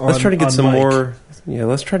us. Let's try to get some mic. more. Yeah,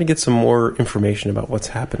 let's try to get some more information about what's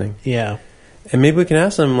happening. Yeah, and maybe we can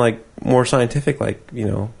ask them more scientific,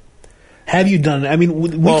 Have you done? I mean, we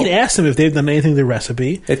can ask them if they've done anything to the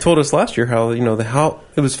recipe. They told us last year how how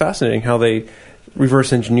it was fascinating how they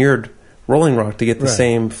reverse engineered Rolling Rock to get the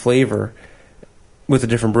same flavor with a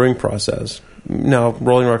different brewing process. Now,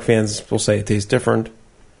 Rolling Rock fans will say it tastes different.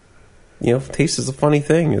 Taste is a funny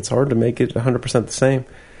thing. It's hard to make it 100% the same.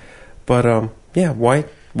 But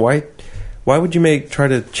why would you try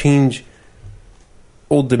to change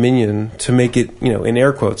Old Dominion to make it, in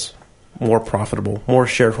air quotes, more profitable, more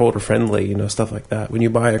shareholder friendly, stuff like that. When you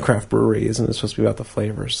buy a craft brewery, isn't it supposed to be about the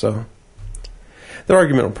flavors? So their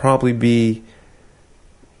argument will probably be,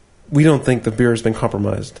 we don't think the beer has been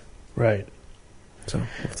compromised. Right.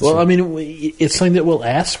 So I mean, it's something that we'll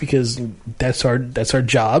ask because that's our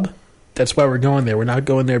job. That's why we're going there. We're not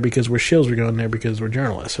going there because we're shills. We're going there because we're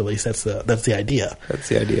journalists. At least that's the idea. That's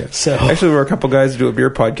the idea. So actually, we're a couple guys who do a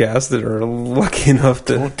beer podcast that are lucky enough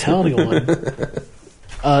to. Don't tell anyone.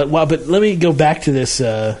 But let me go back to this.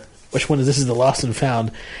 Which one is this? Is the Lost and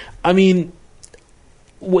Found? I mean,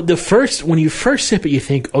 when you first sip it, you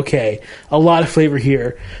think, okay, a lot of flavor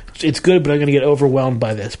here. It's good, but I'm going to get overwhelmed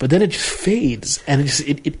by this. But then it just fades, and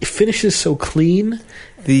it finishes so clean.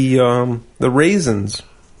 The raisins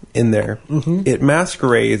in there, it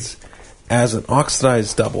masquerades as an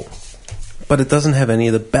oxidized double, but it doesn't have any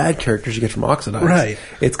of the bad characters you get from oxidized. Right.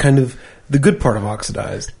 It's kind of the good part of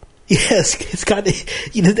oxidized. Yes, it's got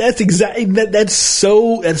that's exactly that's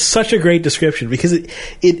such a great description because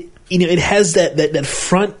it has that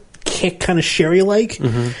front kick kind of sherry like,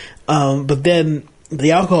 but then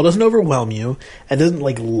the alcohol doesn't overwhelm you and doesn't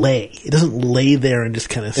lay. It doesn't lay there and just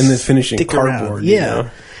kind of and then finishing cardboard. Yeah,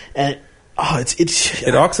 and it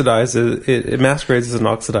oxidizes. It masquerades as an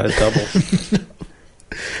oxidized double.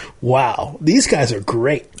 Wow, these guys are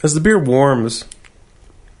great. As the beer warms,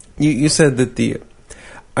 you said that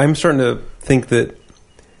I'm starting to think that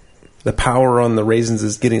the power on the raisins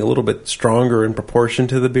is getting a little bit stronger in proportion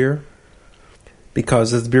to the beer.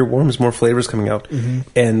 because as the beer warms, more flavors coming out,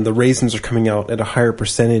 and the raisins are coming out at a higher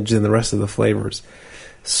percentage than the rest of the flavors.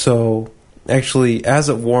 So actually, as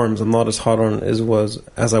it warms, I'm not as hot on it as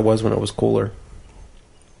I was when it was cooler.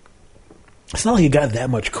 It's not like it got that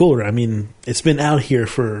much cooler. I mean, it's been out here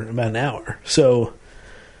for about an hour, so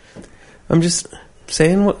I'm just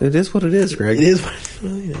saying it is what it is, Greg. It is,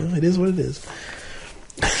 it is what it is.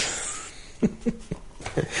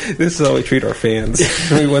 This is how we treat our fans.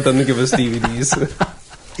 We want them to give us DVDs.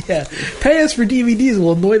 Yeah, pay us for DVDs.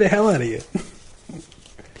 We'll annoy the hell out of you.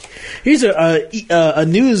 Here's a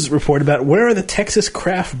news report about where are the Texas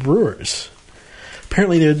craft brewers.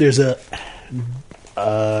 Apparently, there's a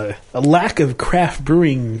lack of craft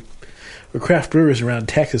brewing or craft brewers around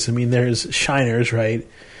Texas. I mean, there's Shiners, right?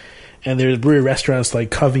 And there's brewery restaurants like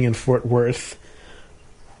Covey and Fort Worth.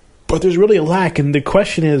 But there's really a lack, and the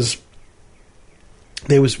question is,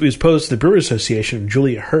 it was posed to the Brewers Association,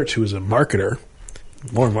 Julia Hertz, who was a marketer.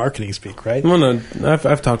 More marketing speak, right? Well, no,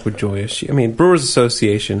 I've talked with Julia. Brewers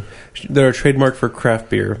Association, they're a trademark for craft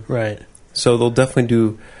beer. Right. So they'll definitely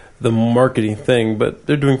do the marketing thing, but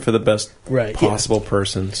they're doing for the best possible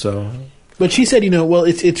person. So, but she said, well,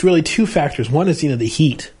 it's really two factors. One is, the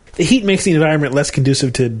heat. The heat makes the environment less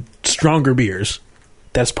conducive to stronger beers.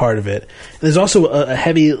 That's part of it. And there's also a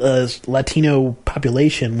heavy Latino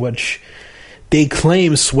population, which they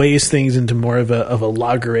claim sways things into more of a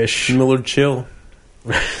lagerish, Miller Chill,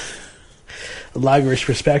 lagerish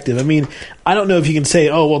perspective. I mean, I don't know if you can say,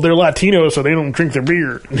 oh, well, they're Latino, so they don't drink their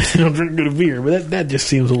beer. They don't drink good beer. But that just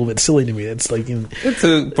seems a little bit silly to me. It's like, it's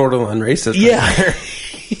a borderline racist. Yeah,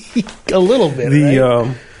 a little bit.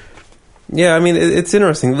 Right? Yeah, I mean, it's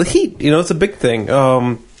interesting. The heat, it's a big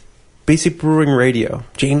thing. Basic Brewing Radio.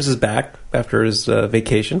 James is back after his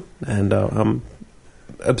vacation, and I'm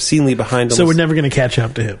obscenely behind. So we're never going to catch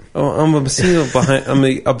up to him. Oh, I'm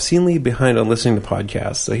obscenely behind on listening to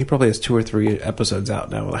podcasts. So he probably has 2 or 3 episodes out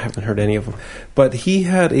now. I haven't heard any of them. But he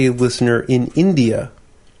had a listener in India,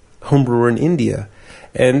 homebrewer in India,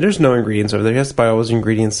 and there's no ingredients over there. He has to buy all his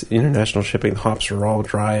ingredients. International shipping, hops are all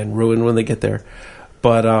dry and ruined when they get there.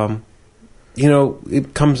 But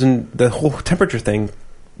it comes in, the whole temperature thing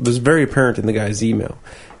was very apparent in the guy's email.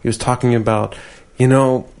 He was talking about,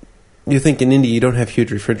 you think in India you don't have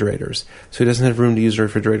huge refrigerators, so he doesn't have room to use a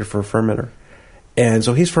refrigerator for a fermenter. And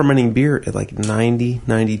so he's fermenting beer at like 90,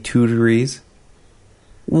 92 degrees.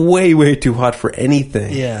 Way, way too hot for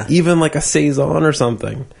anything. Yeah. Even like a Saison or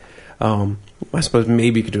something. I suppose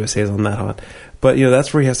maybe you could do a Saison that hot. But,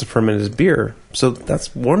 that's where he has to ferment his beer. So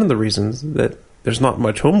that's one of the reasons that there's not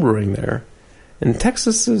much home brewing there. And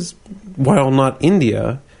Texas is, while not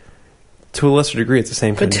India, to a lesser degree, it's the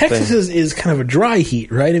same kind of thing. But Texas is kind of a dry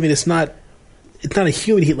heat, right? I mean, it's not a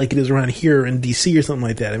humid heat like it is around here in D.C. or something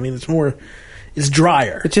like that. I mean, it's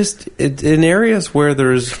drier. In areas where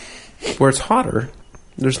it's hotter,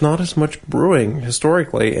 there's not as much brewing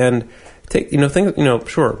historically. And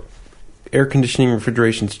sure, air conditioning,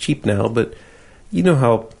 refrigeration's cheap now, but you know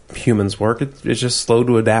how humans work. It's just slow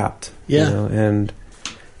to adapt. Yeah. And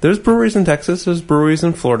there's breweries in Texas. There's breweries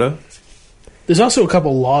in Florida. There's also a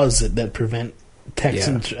couple laws that prevent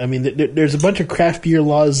Texans. Yeah. I mean, there's a bunch of craft beer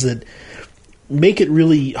laws that make it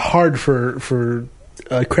really hard for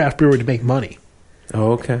a craft brewer to make money.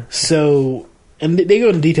 Oh, okay. So, and they go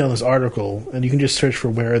into detail in this article, and you can just search for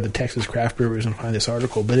where are the Texas craft brewers and find this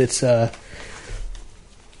article. But it's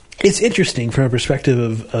interesting from a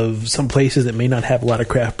perspective of some places that may not have a lot of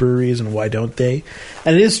craft breweries, and why don't they?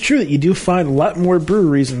 And it is true that you do find a lot more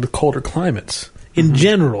breweries in the colder climates. In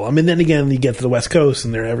general. I mean, then again, you get to the West Coast,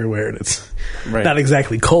 and they're everywhere, and it's not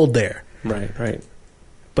exactly cold there. Right.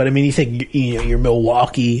 But, I mean, you think, you're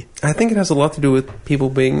Milwaukee. I think it has a lot to do with people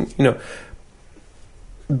being,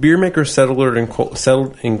 beer makers settled in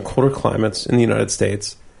colder climates in the United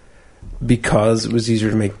States because it was easier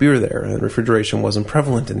to make beer there, and refrigeration wasn't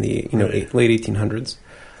prevalent in the late 1800s.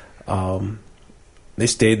 They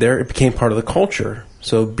stayed there. It became part of the culture.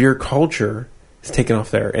 So beer culture is taken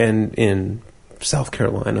off there, and in South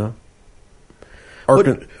Carolina,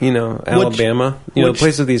 Alabama,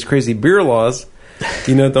 places with these crazy beer laws,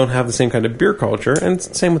 don't have the same kind of beer culture, and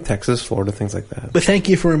same with Texas, Florida, things like that. But thank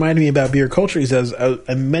you for reminding me about beer culture. Because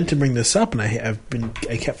I meant to bring this up, and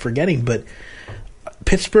I kept forgetting. But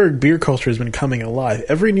Pittsburgh beer culture has been coming alive.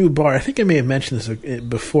 Every new bar, I think I may have mentioned this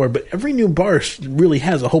before, but every new bar really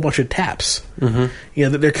has a whole bunch of taps.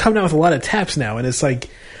 Mm-hmm. They're coming out with a lot of taps now, and it's like,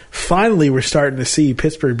 finally, we're starting to see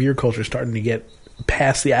Pittsburgh beer culture starting to get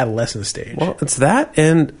past the adolescent stage. Well, it's that,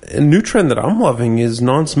 and a new trend that I'm loving is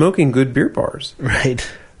non-smoking good beer bars. Right.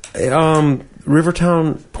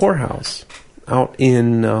 Rivertown Poorhouse out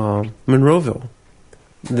in Monroeville.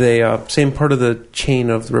 They same part of the chain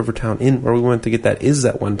of the Rivertown Inn where we went to get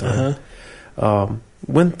that one time.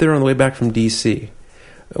 Went there on the way back from DC.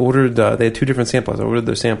 Ordered. They had 2 different samplers. I ordered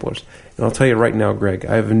their samplers, and I'll tell you right now, Greg,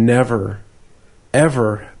 I've never,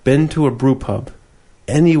 ever been to a brew pub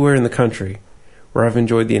anywhere in the country where I've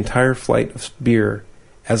enjoyed the entire flight of beer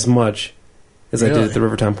as much as I did at the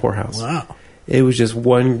Rivertown Poorhouse. Wow. It was just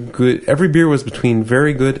one good... Every beer was between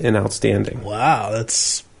very good and outstanding. Wow,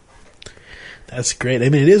 that's great. I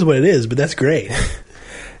mean, it is what it is, but that's great.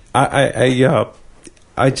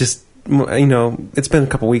 I just... You know, it's been a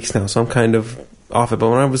couple weeks now, so I'm kind of off it. But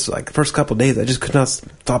when I was like the first couple of days, I just could not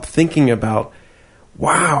stop thinking about,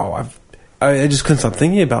 wow, I just couldn't stop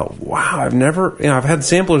thinking about, wow, I've never... You know, I've had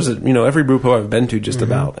samplers at, you know, every brew pub I've been to just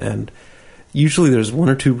about, and usually there's 1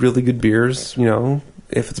 or 2 really good beers, you know.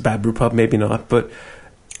 If it's a bad brew pub, maybe not, but...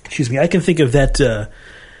 Excuse me, I can think of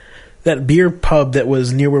that beer pub that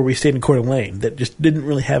was near where we stayed in Coeur d'Alene that just didn't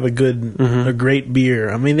really have a great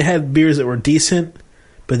beer. I mean, they had beers that were decent,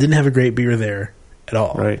 but didn't have a great beer there at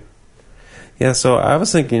all. Right. Yeah, so I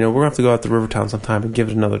was thinking, you know, we're going to have to go out to Rivertown sometime and give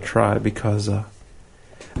it another try because, I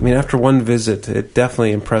mean, after one visit, it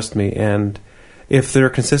definitely impressed me, and if they're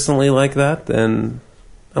consistently like that, then...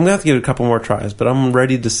 I'm going to have to give it a couple more tries, but I'm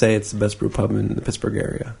ready to say it's the best brew pub in the Pittsburgh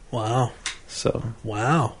area. Wow. So.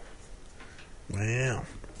 Wow. Yep.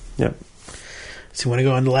 So you want to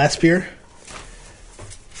go on the last beer?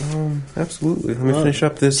 Absolutely. Let me finish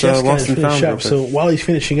up this Lost and Found. So while he's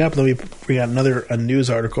finishing up, let me bring out a news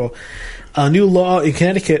article. A new law in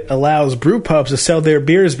Connecticut allows brew pubs to sell their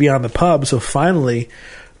beers beyond the pub, so finally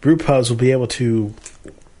brew pubs will be able to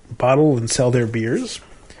bottle and sell their beers.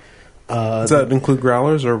 Does that include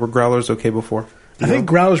growlers, or were growlers okay before? I think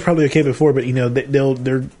growlers probably okay before, but you know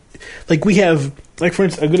they're like we have, like for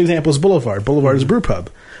instance, a good example is Boulevard. Boulevard is a brew pub,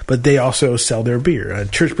 but they also sell their beer.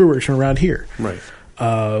 Church Brewworks from around here, right?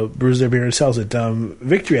 Brews their beer and sells it.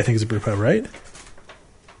 Victory, I think, is a brew pub, right?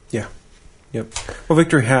 Yeah. Yep. Well,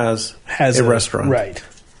 Victory has a restaurant, right?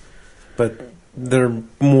 But they're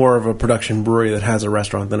more of a production brewery that has a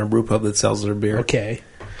restaurant than a brew pub that sells their beer. Okay.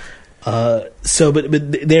 But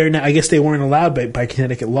they're now, I guess they weren't allowed by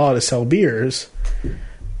Connecticut law to sell beers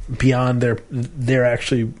beyond their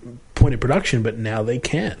actually point of production, but now they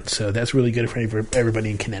can. So that's really good for everybody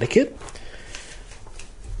in Connecticut.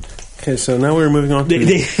 Okay, so now we're moving on to...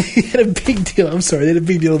 They had a big deal. I'm sorry. They had a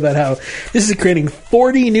big deal about how this is creating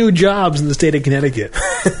 40 new jobs in the state of Connecticut.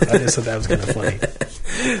 I just thought that was kind of funny.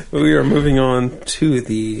 We are moving on to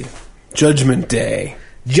the Judgment Day.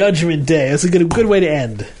 Judgment Day. That's a good way to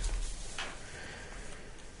end.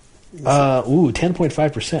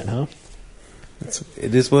 10.5%, huh?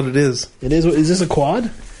 It is what it is. It is. Is this a quad?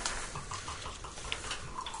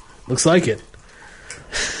 Looks like it.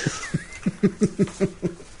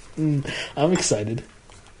 I'm excited.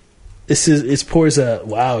 It pours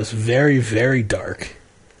it's very, very dark.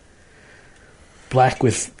 Black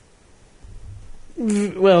with,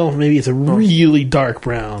 well, maybe it's a really dark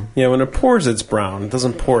brown. Yeah, when it pours, it's brown. It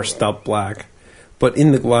doesn't pour stout black. But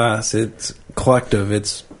in the glass, it's collective.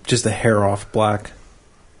 It's just a hair off black.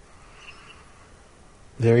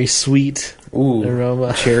 Very sweet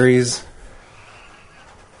aroma. Cherries.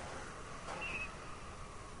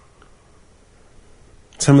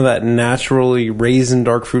 Some of that naturally raisin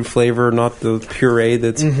dark fruit flavor, not the puree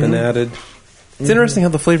that's been added. It's interesting how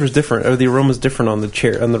the flavor is different, or the aroma is different on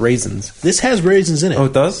the raisins. This has raisins in it. Oh,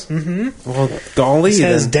 it does? Mm-hmm. Well, golly. This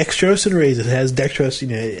has dextrose and raisins. It has dextrose,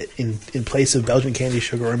 in place of Belgian candy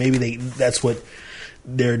sugar, or maybe that's what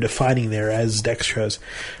they're defining there as dextrose.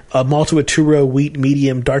 Malted with 2-row wheat,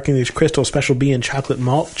 medium, dark English crystal, special B and chocolate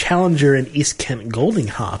malt, Challenger and East Kent Golding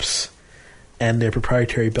hops, and their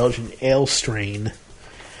proprietary Belgian ale strain.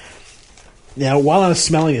 Now, while I'm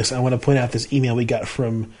smelling this, I want to point out this email we got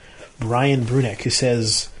from Brian Bruneck, who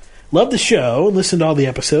says, "Love the show, listen to all the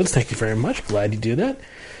episodes, thank you very much, glad you do that.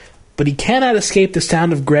 But he cannot escape the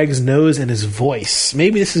sound of Greg's nose and his voice.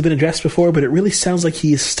 Maybe this has been addressed before, but it really sounds like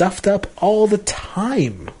he is stuffed up all the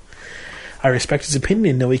time. I respect his opinion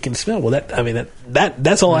and know he can smell." Well,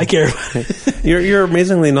 that's all I care about. You're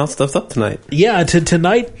amazingly not stuffed up tonight. Yeah,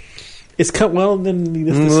 tonight it's cut well. Then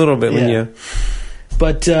a little bit when you.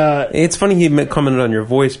 But it's funny he commented on your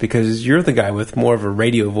voice because you're the guy with more of a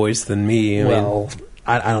radio voice than me.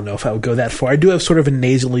 I don't know if I would go that far. I do have sort of a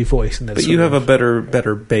nasally voice, but you have a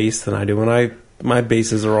better bass than I do. My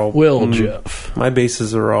basses are all Jeff. My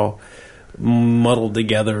basses are all muddled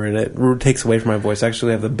together, and it takes away from my voice.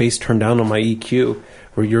 Actually, I have the bass turned down on my EQ,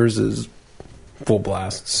 where yours is full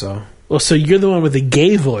blast. So, Well, so you're the one with the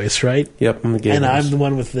gay voice, right? yep, I'm the gay And voice. I'm the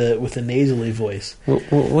one with the nasally voice.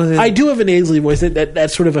 What is I do have a nasally voice.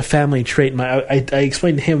 That's sort of a family trait. I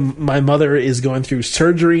explained to him my mother is going through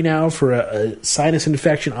surgery now for a sinus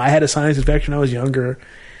infection. I had a sinus infection when I was younger.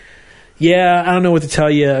 Yeah, I don't know what to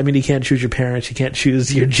tell you. I mean, you can't choose your parents. You can't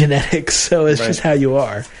choose your genetics. So it's just how you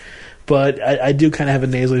are. But I do kind of have a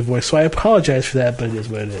nasally voice. So I apologize for that, but it is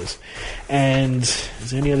what it is. And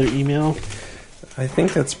is there any other email? I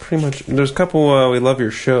think that's pretty much. There's a couple. We love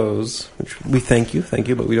your shows, which we thank you,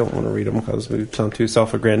 but we don't want to read them because we sound too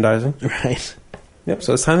self-aggrandizing. Right. Yep.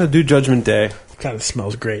 So it's time to do Judgment Day. Kind of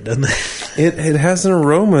smells great, doesn't it? It has an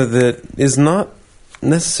aroma that is not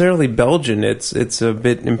necessarily Belgian. It's a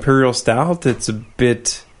bit imperial stout. It's a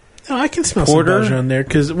bit. No, I can smell Porter? some Belgian on there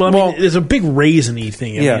because I mean, there's a big raisin-y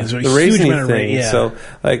thing. I mean, there's a the huge raisiny amount of thing. yeah. So,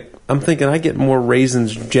 like, I'm thinking I get more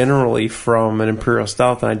raisins generally from an imperial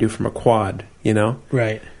stout than I do from a quad. You know,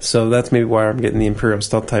 right. So that's maybe why I'm getting the imperial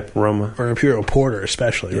stout type aroma, Or imperial porter,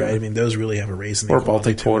 especially, Yeah. right? I mean, those really have a raisin. or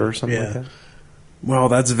Baltic porter or something like that. Wow,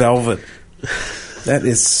 that's velvet. That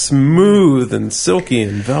is smooth and silky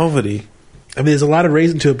and velvety. I mean, there's a lot of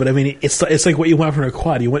raisin to it, but I mean, it's like what you want from a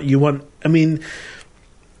quad. You want. I mean,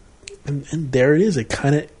 and there it is. It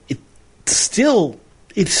still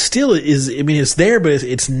is. I mean, it's there, but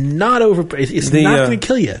it's not over. It's not going to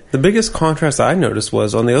kill you. The biggest contrast I noticed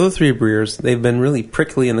was on the other three beers, they've been really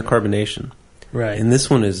prickly in the carbonation. Right. And this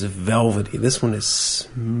one is velvety. This one is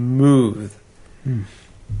smooth.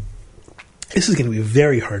 This is going to be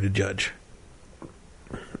very hard to judge.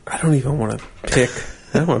 I don't even want to pick.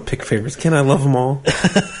 I don't want to pick favorites. Can I love them all?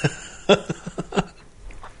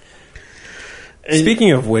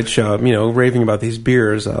 Speaking of which, raving about these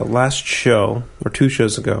beers, last show, or 2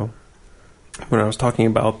 shows ago, when I was talking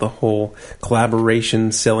about the whole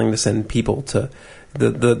collaboration, selling to send people to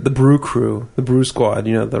the brew crew, the brew squad,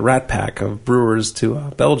 the rat pack of brewers to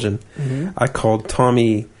Belgium, I called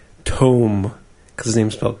Tommy Tome, because his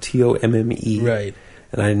name's spelled Tomme. Right.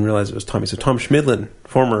 And I didn't realize it was Tommy. So Tom Schmidlin,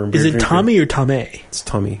 former beer Is it drinker. Tommy or Tomei? It's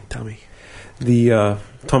Tommy. Tommy. The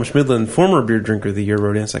Tom Schmidlin, former beer drinker of the year,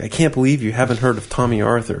 wrote in. It's like, I can't believe you haven't heard of Tommy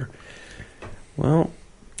Arthur. Well,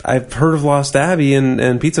 I've heard of Lost Abbey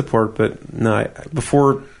and Pizza Port, but no,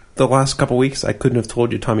 before the last couple weeks, I couldn't have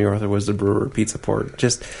told you Tommy Arthur was the brewer of Pizza Port.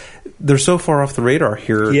 Just, they're so far off the radar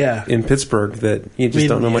here in Pittsburgh that you just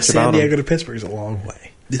don't know much about them. San Diego to Pittsburgh is a long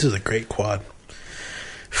way. This is a great quad.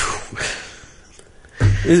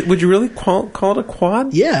 Would you really call it a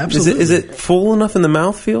quad? Yeah, absolutely. Is it full enough in the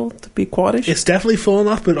mouthfeel to be quadish? It's definitely full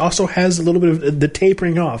enough, but it also has a little bit of the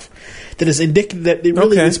tapering off that is indicative that it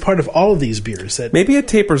really is part of all of these beers. That maybe it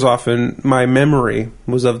tapers off, and my memory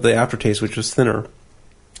was of the aftertaste, which was thinner.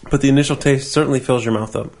 But the initial taste certainly fills your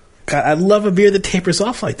mouth up. God, I love a beer that tapers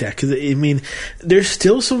off like that because I mean, there's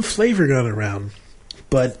still some flavor going around,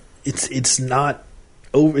 but it's not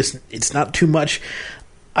over. It's not too much.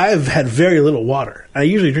 I've had very little water. I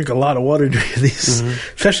usually drink a lot of water during these,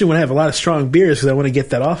 especially when I have a lot of strong beers because I want to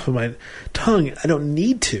get that off of my tongue. I don't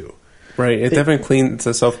need to. Right. It's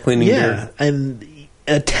a self-cleaning beer. And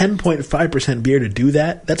a 10.5% beer to do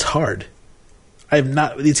that, that's hard.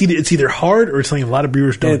 It's either hard or it's something a lot of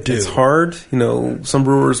brewers don't do. It's hard. Some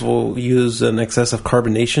brewers will use an excess of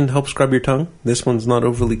carbonation to help scrub your tongue. This one's not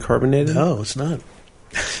overly carbonated. No, it's not.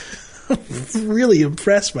 I'm really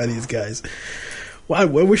impressed by these guys. Well, I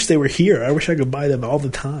wish they were here. I wish I could buy them all the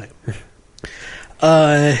time.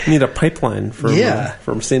 Need a pipeline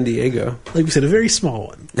from San Diego. Like we said, a very small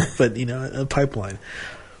one, but a pipeline.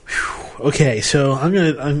 Whew. Okay, so I'm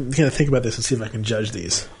gonna think about this and see if I can judge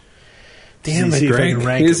these. Damn see it, if I can Greg.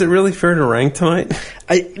 rank Is them. it really fair to rank tonight?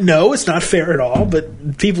 No, it's not fair at all.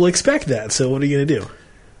 But people expect that. So what are you gonna do?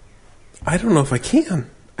 I don't know if I can.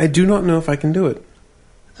 I do not know if I can do it.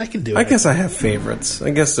 I can do it. I guess I have favorites. I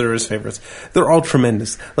guess there is favorites. They're all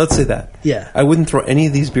tremendous. Let's say that. Yeah. I wouldn't throw any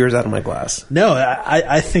of these beers out of my glass. No,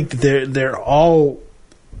 I think that they're all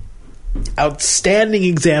outstanding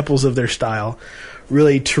examples of their style.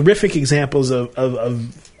 Really terrific examples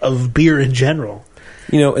of beer in general.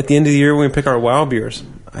 At the end of the year when we pick our WOW beers,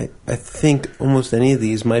 I think almost any of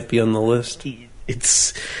these might be on the list.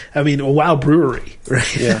 It's, a WOW brewery,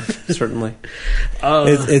 right? Yeah, certainly.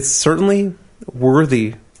 It's certainly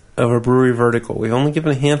worthy of a brewery vertical. We've only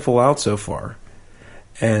given a handful out so far.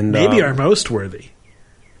 And maybe our most worthy.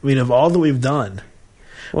 Of all that we've done.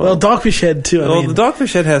 Well, Dogfish Head, too. The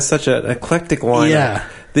Dogfish Head has such an eclectic lineup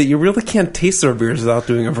that you really can't taste their beers without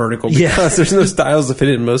doing a vertical because there's no styles to fit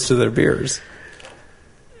in most of their beers.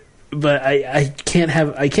 But I can't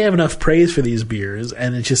have enough praise for these beers,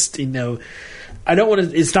 and it's just I don't want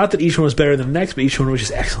to. It's not that each one was better than the next, but each one was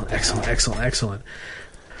just excellent, excellent, excellent, excellent.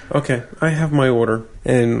 Okay, I have my order,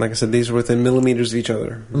 and like I said, these are within millimeters of each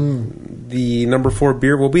other. The number 4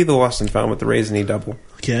 beer will be the Lost and Found with the Raisiny Double.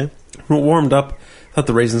 Okay. When it warmed up, I thought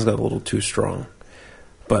the raisins got a little too strong.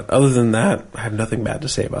 But other than that, I have nothing bad to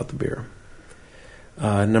say about the beer.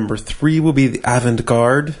 Number 3 will be the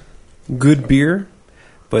Avant-Garde. Good beer,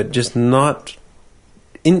 but just not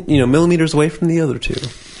millimeters away from the other two.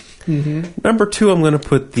 Mm-hmm. Number 2, I'm going to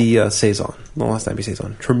put the Saison, the Lost Abbey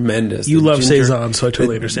Saison. Tremendous. You love Saison, so I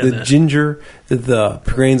totally understand that. The ginger, the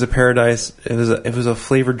grains of paradise. It was a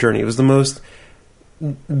flavored journey. It was the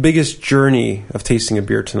biggest journey of tasting a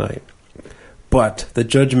beer tonight. But the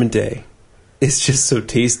Judgment Day is just so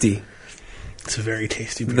tasty. It's a very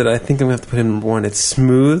tasty beer. That I think I'm going to have to put in number 1. It's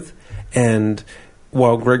smooth, and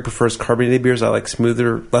while Greg prefers carbonated beers, I like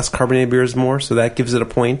smoother, less carbonated beers more, so that gives it a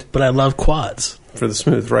point. But I love quads. For the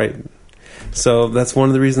smooth, right. So that's one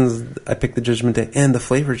of the reasons I picked the Judgment Day. And the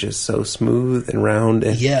flavor is just so smooth and round.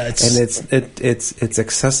 And, yeah, it's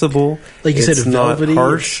accessible. Like you said, it's not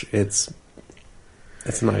harsh. It's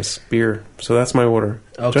a nice beer. So that's my order.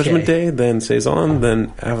 Okay. Judgment Day, then Saison,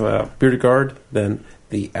 then Beer-de-Garde, then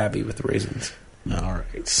the Abbey with the raisins. All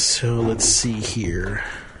right, so let's see here.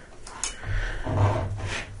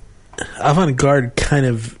 Avant-Garde kind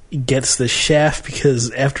of gets the shaft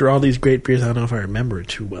because after all these great beers, I don't know if I remember it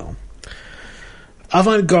too well.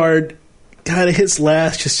 Avant-Garde kind of hits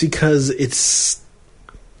last just because it's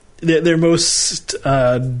their most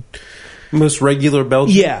regular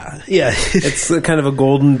Belgian. Yeah. It's kind of a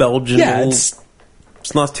golden Belgian. Yeah,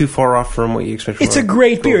 it's not too far off from what you expect. It's a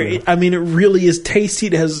great beer. I mean, it really is tasty.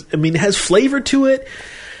 It has flavor to it.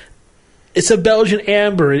 It's a Belgian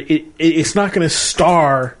amber. It's not going to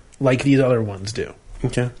star like these other ones do.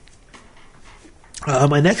 Okay.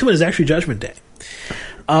 My next one is actually Judgment Day.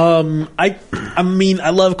 I mean, I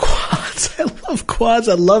love quads. I love quads.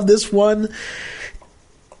 I love this one.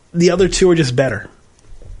 The other two are just better.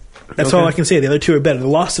 That's all I can say. The other two are better. The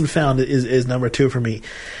Lost and Found is number 2 for me.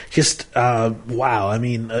 Just wow. I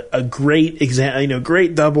mean, a great example.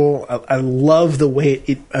 Great double. I love the way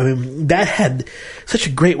it. I mean, that had such a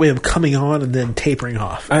great way of coming on and then tapering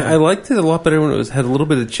off. I liked it a lot better when it had a little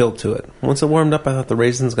bit of chill to it. Once it warmed up, I thought the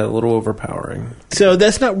raisins got a little overpowering. So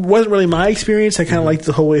wasn't really my experience. I kind of liked it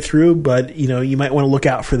the whole way through, but you might want to look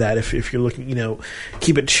out for that if you're looking.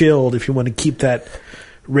 Keep it chilled if you want to keep that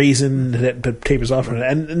raisin that tapers off from it.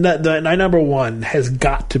 And my number 1 has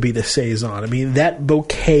got to be the Saison. I mean, that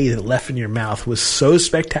bouquet that left in your mouth was so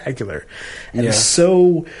spectacular and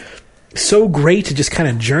so great to just kind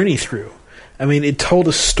of journey through. I mean, it told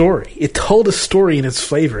a story. It told a story in its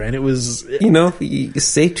flavor, and it was...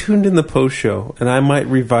 stay tuned in the post show, and I might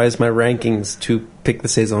revise my rankings to pick the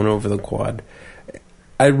Saison over the quad.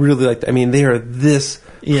 I really liked it. I mean, they are this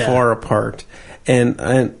far apart, and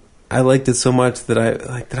I liked it so much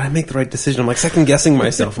that did I make the right decision? I'm like second guessing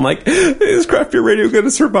myself. I'm like, is Craft Beer Radio going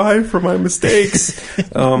to survive for my mistakes?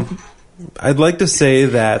 I'd like to say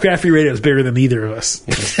that Craft Beer Radio is bigger than either of us.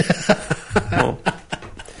 Well,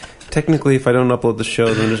 technically, if I don't upload the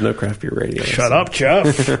show, then there's no Craft Beer Radio. Shut up,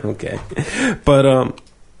 Jeff. Okay, but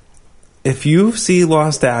if you see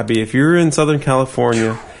Lost Abbey, if you're in Southern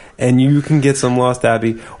California and you can get some Lost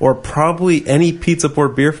Abbey, or probably any Pizza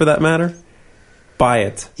Port beer for that matter, buy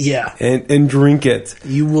it. Yeah. And drink it.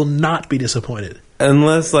 You will not be disappointed.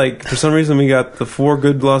 Unless, for some reason we got the 4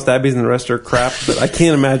 good Lost Abbeys and the rest are crap, but I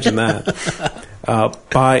can't imagine that.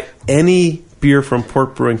 Buy any beer from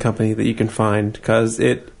Port Brewing Company that you can find, because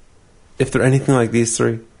if they're anything like these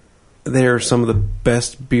 3, they are some of the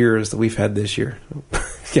best beers that we've had this year.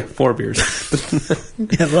 Yeah, 4 beers. You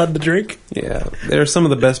have a lot to drink? Yeah, they're some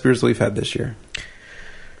of the best beers that we've had this year.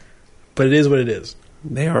 But it is what it is.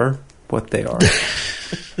 They are what they are.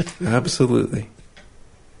 Absolutely.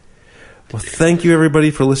 Well, thank you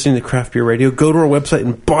everybody for listening to Craft Beer Radio. Go to our website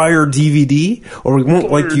and buy our DVD, or we won't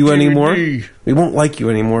like you anymore. We won't like you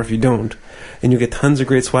anymore if you don't. And you'll get tons of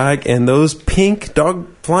great swag. And those pink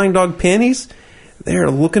flying dog panties, they're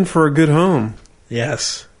looking for a good home.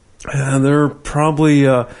 Yes. They're probably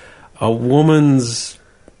a woman's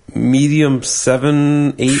medium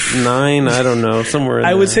 7, 8, 9, I don't know, somewhere in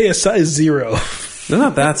there. I would say a size 0. They're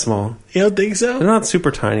not that small. You don't think so? They're not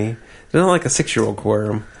super tiny. They're not like a 6-year-old could wear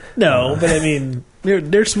them. No, but I mean,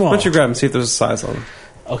 they're small. Why don't you grab them and see if there's a size on them?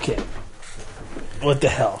 Okay. What the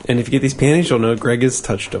hell? And if you get these panties, you'll know Greg has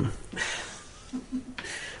touched them.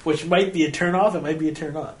 Which might be a turn off, it might be a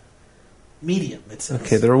turn on. Medium, it says.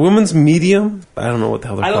 Okay, they're a woman's medium. I don't know what the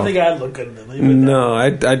hell they're called. I don't think I'd look good in them. No, I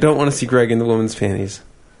don't want to see Greg in the woman's panties.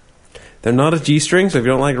 They're not a G-string, so if you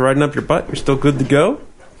don't like riding up your butt, you're still good to go.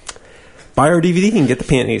 Buy our DVD and get the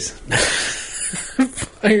panties.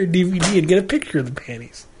 Buy your DVD and get a picture of the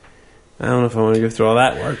panties. I don't know if I want to go through all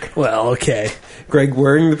that work. Well, okay. Greg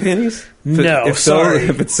wearing the panties? Sorry.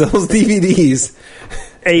 If it sells DVDs.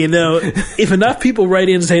 Hey, if enough people write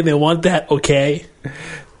in saying they want that, okay.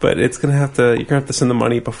 But it's you're going to have to send the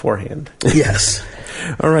money beforehand. Yes.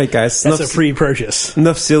 All right, guys. That's a free purchase.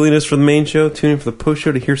 Enough silliness for the main show. Tune in for the post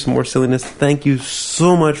show to hear some more silliness. Thank you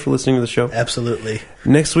so much for listening to the show. Absolutely.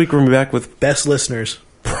 Next week, we're going to be back with best listeners.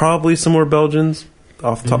 Probably some more Belgians.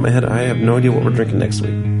 Off the top of my head, I have no idea what we're drinking next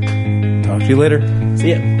week. Talk to you later. See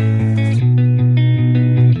ya.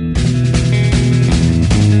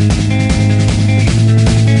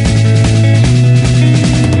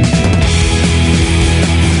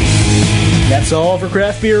 That's all for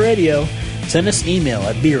Craft Beer Radio. Send us an email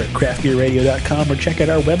at beer@craftbeerradio.com or check out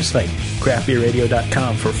our website,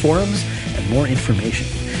 craftbeerradio.com, for forums and more information.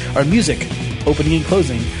 Our music, opening and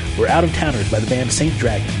closing, were Out of Towners by the band Saint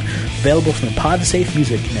Dragon, available from the PodSafe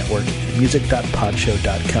Music Network at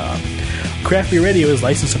music.podshow.com. Craft Beer Radio is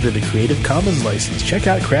licensed under the Creative Commons license. Check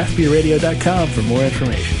out craftbeerradio.com for more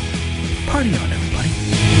information. Party on, everybody.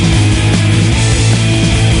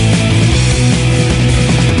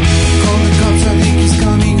 Call the cops, I think he's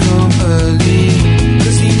coming home early.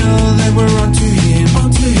 Does he know that we're onto him?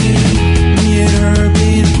 Me and her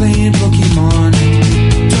been playing Pokemon.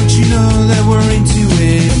 Don't you know that we're into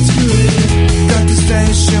it? Got the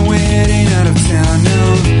stash and we're heading out of town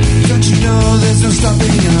now. Don't you know there's no stopping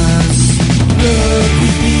us? Look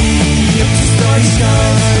with me up to starry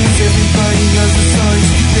skies. Everybody knows the signs,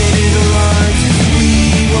 keep it alive. We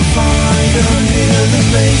will find a little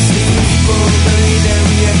place. People believe that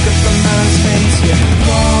we have got from outer space.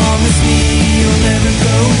 Promise me you'll never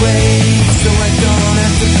go away. So I